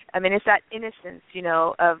 I mean, it's that innocence,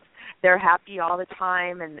 of they're happy all the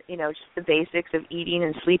time, and just the basics of eating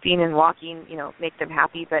and sleeping and walking, make them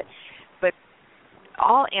happy. But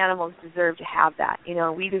all animals deserve to have that.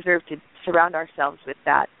 We deserve to surround ourselves with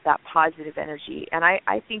that positive energy. And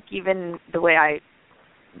I think even the way I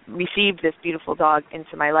received this beautiful dog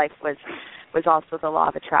into my life was also the law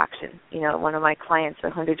of attraction. One of my clients, a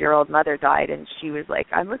 100-year-old mother, died, and she was like,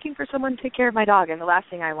 I'm looking for someone to take care of my dog. And the last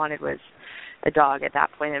thing I wanted was a dog at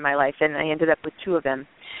that point in my life, and I ended up with 2 of them.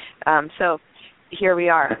 So here we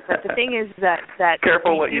are. But the thing is that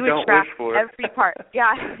careful what you don't wish for. Every part.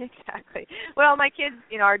 Yeah, exactly. Well, my kids,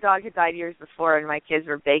 our dog had died years before, and my kids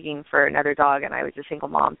were begging for another dog, and I was a single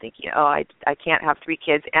mom thinking, I can't have 3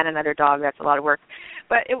 kids and another dog. That's a lot of work.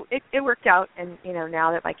 But it worked out, and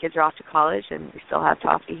now that my kids are off to college, and we still have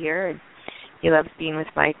Toffee here, and He loves being with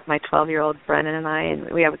my 12-year-old Brennan and I,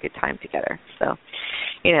 and we have a good time together. So,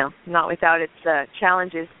 not without its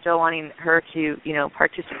challenges, still wanting her to,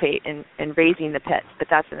 participate in raising the pets. But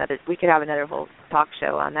that's we could have another whole talk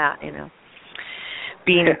show on that,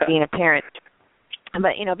 being a parent.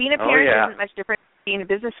 But, being a parent isn't much different than being a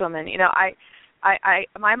businesswoman. I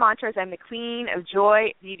my mantra is I'm the queen of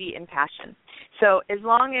joy, beauty, and passion. So as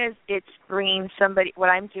long as it's bringing somebody, what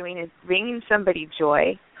I'm doing is bringing somebody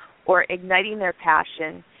joy or igniting their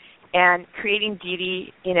passion and creating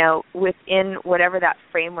beauty, within whatever that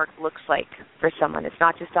framework looks like for someone. It's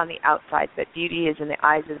not just on the outside, but beauty is in the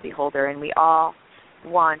eyes of the beholder, and we all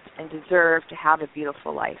want and deserve to have a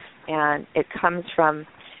beautiful life. And it comes from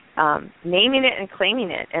naming it and claiming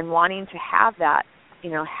it and wanting to have that,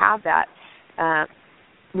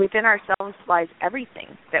 within ourselves lies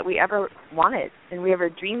everything that we ever wanted and we ever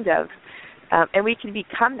dreamed of. And we can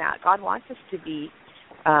become that. God wants us to be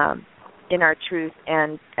in our truth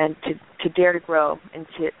and to dare to grow and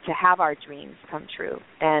to have our dreams come true.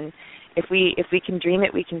 And if we can dream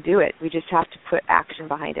it, we can do it. We just have to put action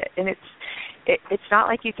behind it. And it's not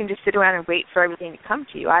like you can just sit around and wait for everything to come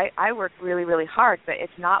to you. I work really, really hard, but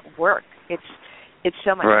it's not work. It's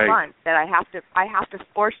so much fun that I have to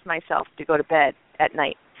force myself to go to bed at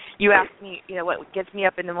night. You asked me, what gets me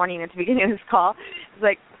up in the morning at the beginning of this call. It's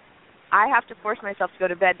like I have to force myself to go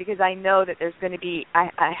to bed because I know that there's going to be, I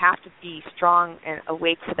have to be strong and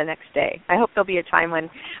awake for the next day. I hope there'll be a time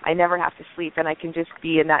when I never have to sleep and I can just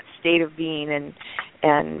be in that state of being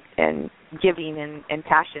and giving and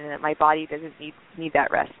passion, and that my body doesn't need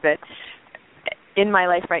that rest. But in my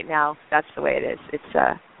life right now, that's the way it is.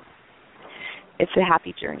 It's a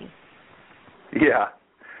happy journey. Yeah.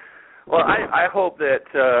 Well, I hope that,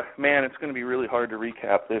 it's going to be really hard to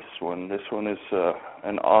recap this one. This one is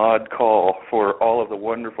an odd call for all of the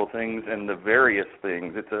wonderful things and the various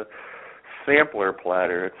things. It's a sampler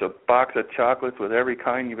platter. It's a box of chocolates with every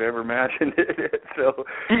kind you've ever imagined it. So,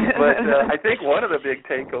 but I think one of the big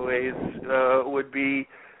takeaways would be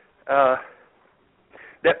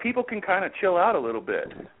that people can kind of chill out a little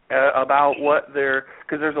bit about what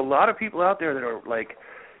because there's a lot of people out there that are like,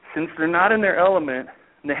 since they're not in their element,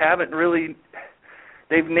 they haven't really,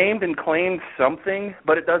 they've named and claimed something,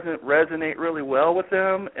 but it doesn't resonate really well with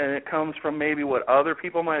them, and it comes from maybe what other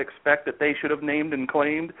people might expect that they should have named and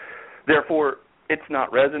claimed. Therefore, it's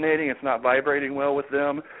not resonating, it's not vibrating well with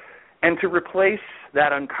them. And to replace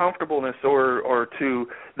that uncomfortableness or to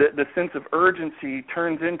the sense of urgency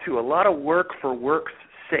turns into a lot of work for work's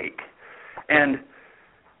sake. And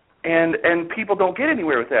people don't get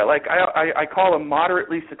anywhere with that. Like I call them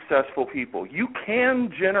moderately successful people. You can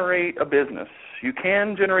generate a business. You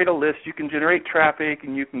can generate a list. You can generate traffic,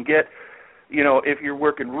 and you can get, if you're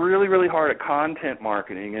working really, really hard at content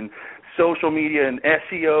marketing and social media and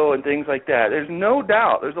SEO and things like that. There's no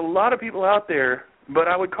doubt. There's a lot of people out there, but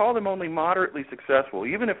I would call them only moderately successful,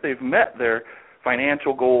 even if they've met their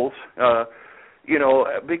financial goals,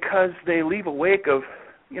 because they leave a wake of,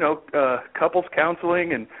 couples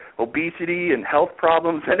counseling and obesity and health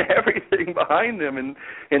problems and everything behind them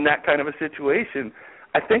in that kind of a situation.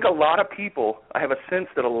 I think I have a sense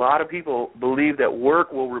that a lot of people believe that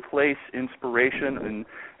work will replace inspiration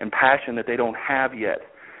and passion that they don't have yet.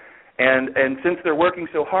 And since they're working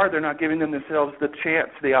so hard, they're not giving themselves the chance,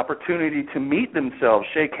 the opportunity to meet themselves,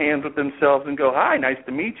 shake hands with themselves and go, hi, nice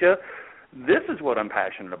to meet you. This is what I'm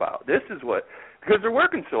passionate about. Because they're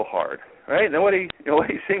working so hard, right? Nobody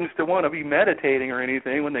seems to want to be meditating or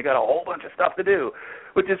anything when they got a whole bunch of stuff to do,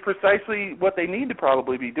 which is precisely what they need to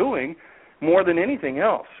probably be doing more than anything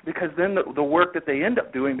else, because then the work that they end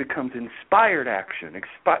up doing becomes inspired action,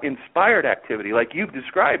 inspired activity, like you've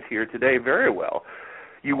described here today very well.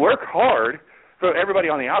 You work hard, so everybody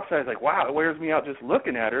on the outside is like, wow, it wears me out just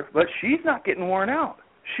looking at her, but she's not getting worn out.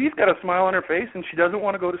 She's got a smile on her face, and she doesn't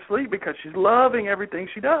want to go to sleep because she's loving everything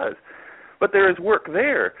she does. But there is work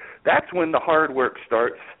there. That's when the hard work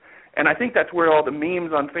starts. And I think that's where all the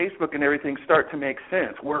memes on Facebook and everything start to make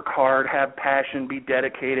sense. Work hard, have passion, be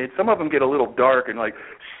dedicated. Some of them get a little dark and like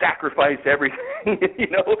sacrifice everything,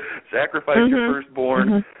 sacrifice your firstborn.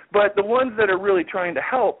 Mm-hmm. But the ones that are really trying to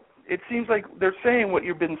help, it seems like they're saying what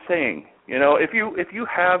you've been saying. If you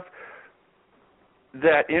have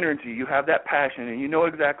that energy, you have that passion, and you know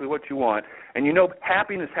exactly what you want, and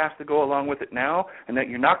happiness has to go along with it now, and that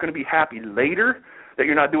you're not going to be happy later, that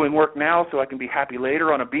you're not doing work now so I can be happy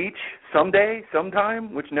later on a beach someday,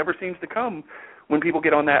 sometime, which never seems to come when people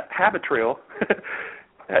get on that habit trail.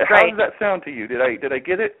 How does that sound to you? Did I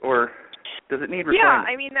get it, or does it need refinement? Yeah,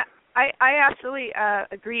 I mean, I absolutely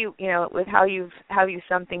agree, with how you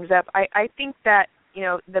sum things up. I think that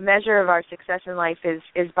the measure of our success in life is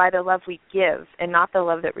by the love we give and not the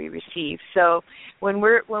love that we receive. So when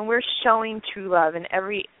we're showing true love in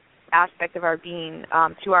every aspect of our being,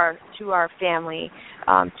 to our family,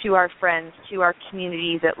 to our friends, to our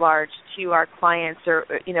communities at large, to our clients, or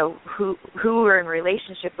who we're in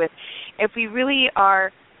relationship with, if we really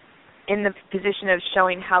are in the position of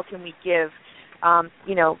showing how can we give,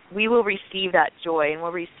 we will receive that joy and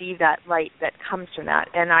we'll receive that light that comes from that.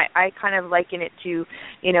 And I kind of liken it to,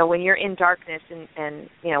 when you're in darkness and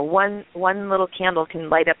one little candle can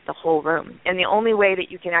light up the whole room. And the only way that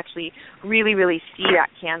you can actually really, really see that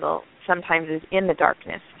candle sometimes is in the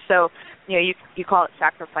darkness. So, you call it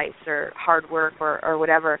sacrifice or hard work or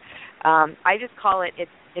whatever. I just call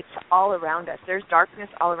it's all around us. There's darkness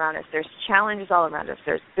all around us. There's challenges all around us.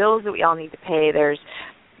 There's bills that we all need to pay. There's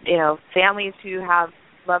families who have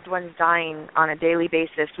loved ones dying on a daily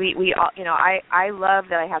basis. We all, I love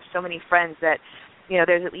that I have so many friends that,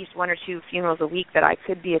 there's at least one or two funerals a week that I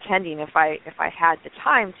could be attending if I had the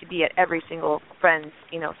time to be at every single friend's,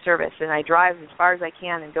 service. And I drive as far as I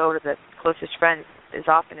can and go to the closest friends as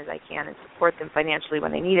often as I can and support them financially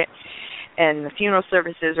when they need it, and the funeral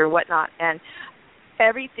services or whatnot. And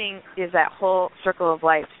everything is that whole circle of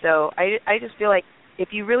life. So I just feel like if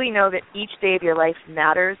you really know that each day of your life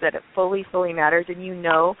matters, that it fully, fully matters, and you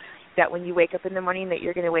know that when you wake up in the morning that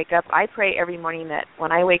you're going to wake up, I pray every morning that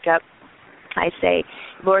when I wake up, I say,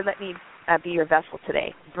 Lord, let me be your vessel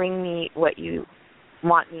today. Bring me what you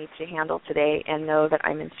want me to handle today and know that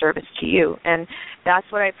I'm in service to you. And that's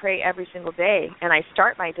what I pray every single day. And I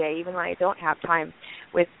start my day, even when I don't have time,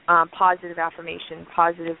 with positive affirmation,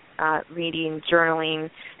 positive reading, journaling,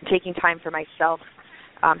 taking time for myself,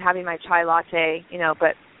 having my chai latte,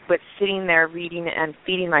 but sitting there reading and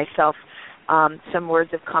feeding myself some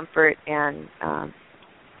words of comfort, and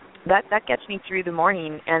that gets me through the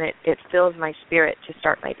morning, and it fills my spirit to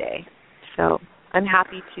start my day. So I'm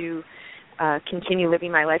happy to continue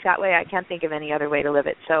living my life that way. I can't think of any other way to live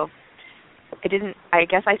it. So I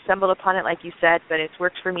guess I stumbled upon it like you said, but it's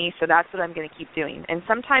worked for me, so that's what I'm going to keep doing. And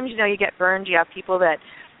sometimes, you get burned. You have people that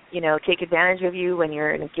take advantage of you when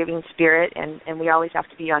you're in a giving spirit, and we always have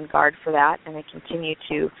to be on guard for that. And I continue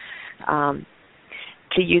to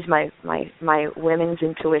use my women's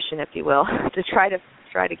intuition, if you will, to try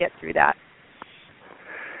to get through that.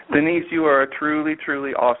 Denise, you are a truly,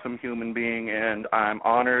 truly awesome human being, and I'm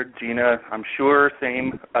honored. Gina, I'm sure,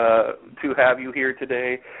 same, to have you here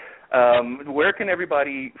today. Where can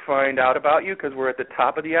everybody find out about you? Because we're at the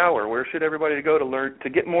top of the hour. Where should everybody go to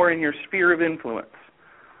get more in your sphere of influence?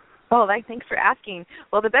 Oh, thanks for asking.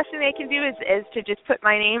 Well, the best thing they can do is to just put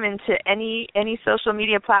my name into any social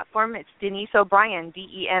media platform. It's Denise O'Brien,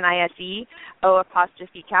 DENISE,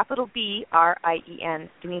 O''BRIEN,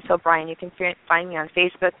 Denise O'Brien. You can find me on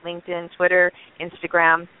Facebook, LinkedIn, Twitter,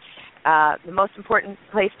 Instagram. The most important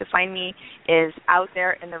place to find me is out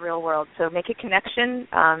there in the real world. So make a connection.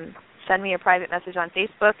 Send me a private message on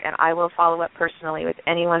Facebook, and I will follow up personally with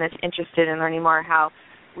anyone that's interested in learning more how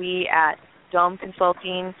we at Dome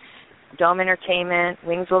Consulting, Dome Entertainment,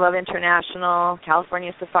 Wings of Love International,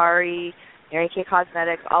 California Safari, Mary Kay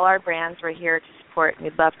Cosmetics, all our brands we're here to support, and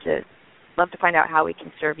we'd love to find out how we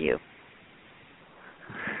can serve you.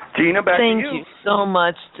 Gina, back to you. Thank you so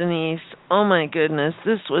much, Denise. Oh, my goodness.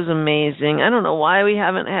 This was amazing. I don't know why we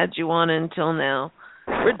haven't had you on until now.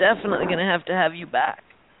 We're definitely going to have you back.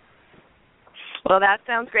 Well, that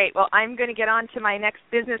sounds great. Well, I'm going to get on to my next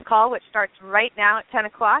business call, which starts right now at 10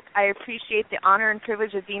 o'clock. I appreciate the honor and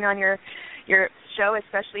privilege of being on your show,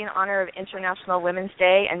 especially in honor of International Women's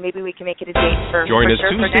Day, and maybe we can make it a date for Join us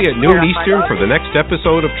Tuesday at noon Eastern for the next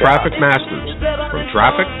episode of Traffic Masters, from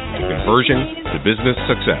traffic to conversion to business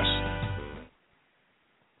success.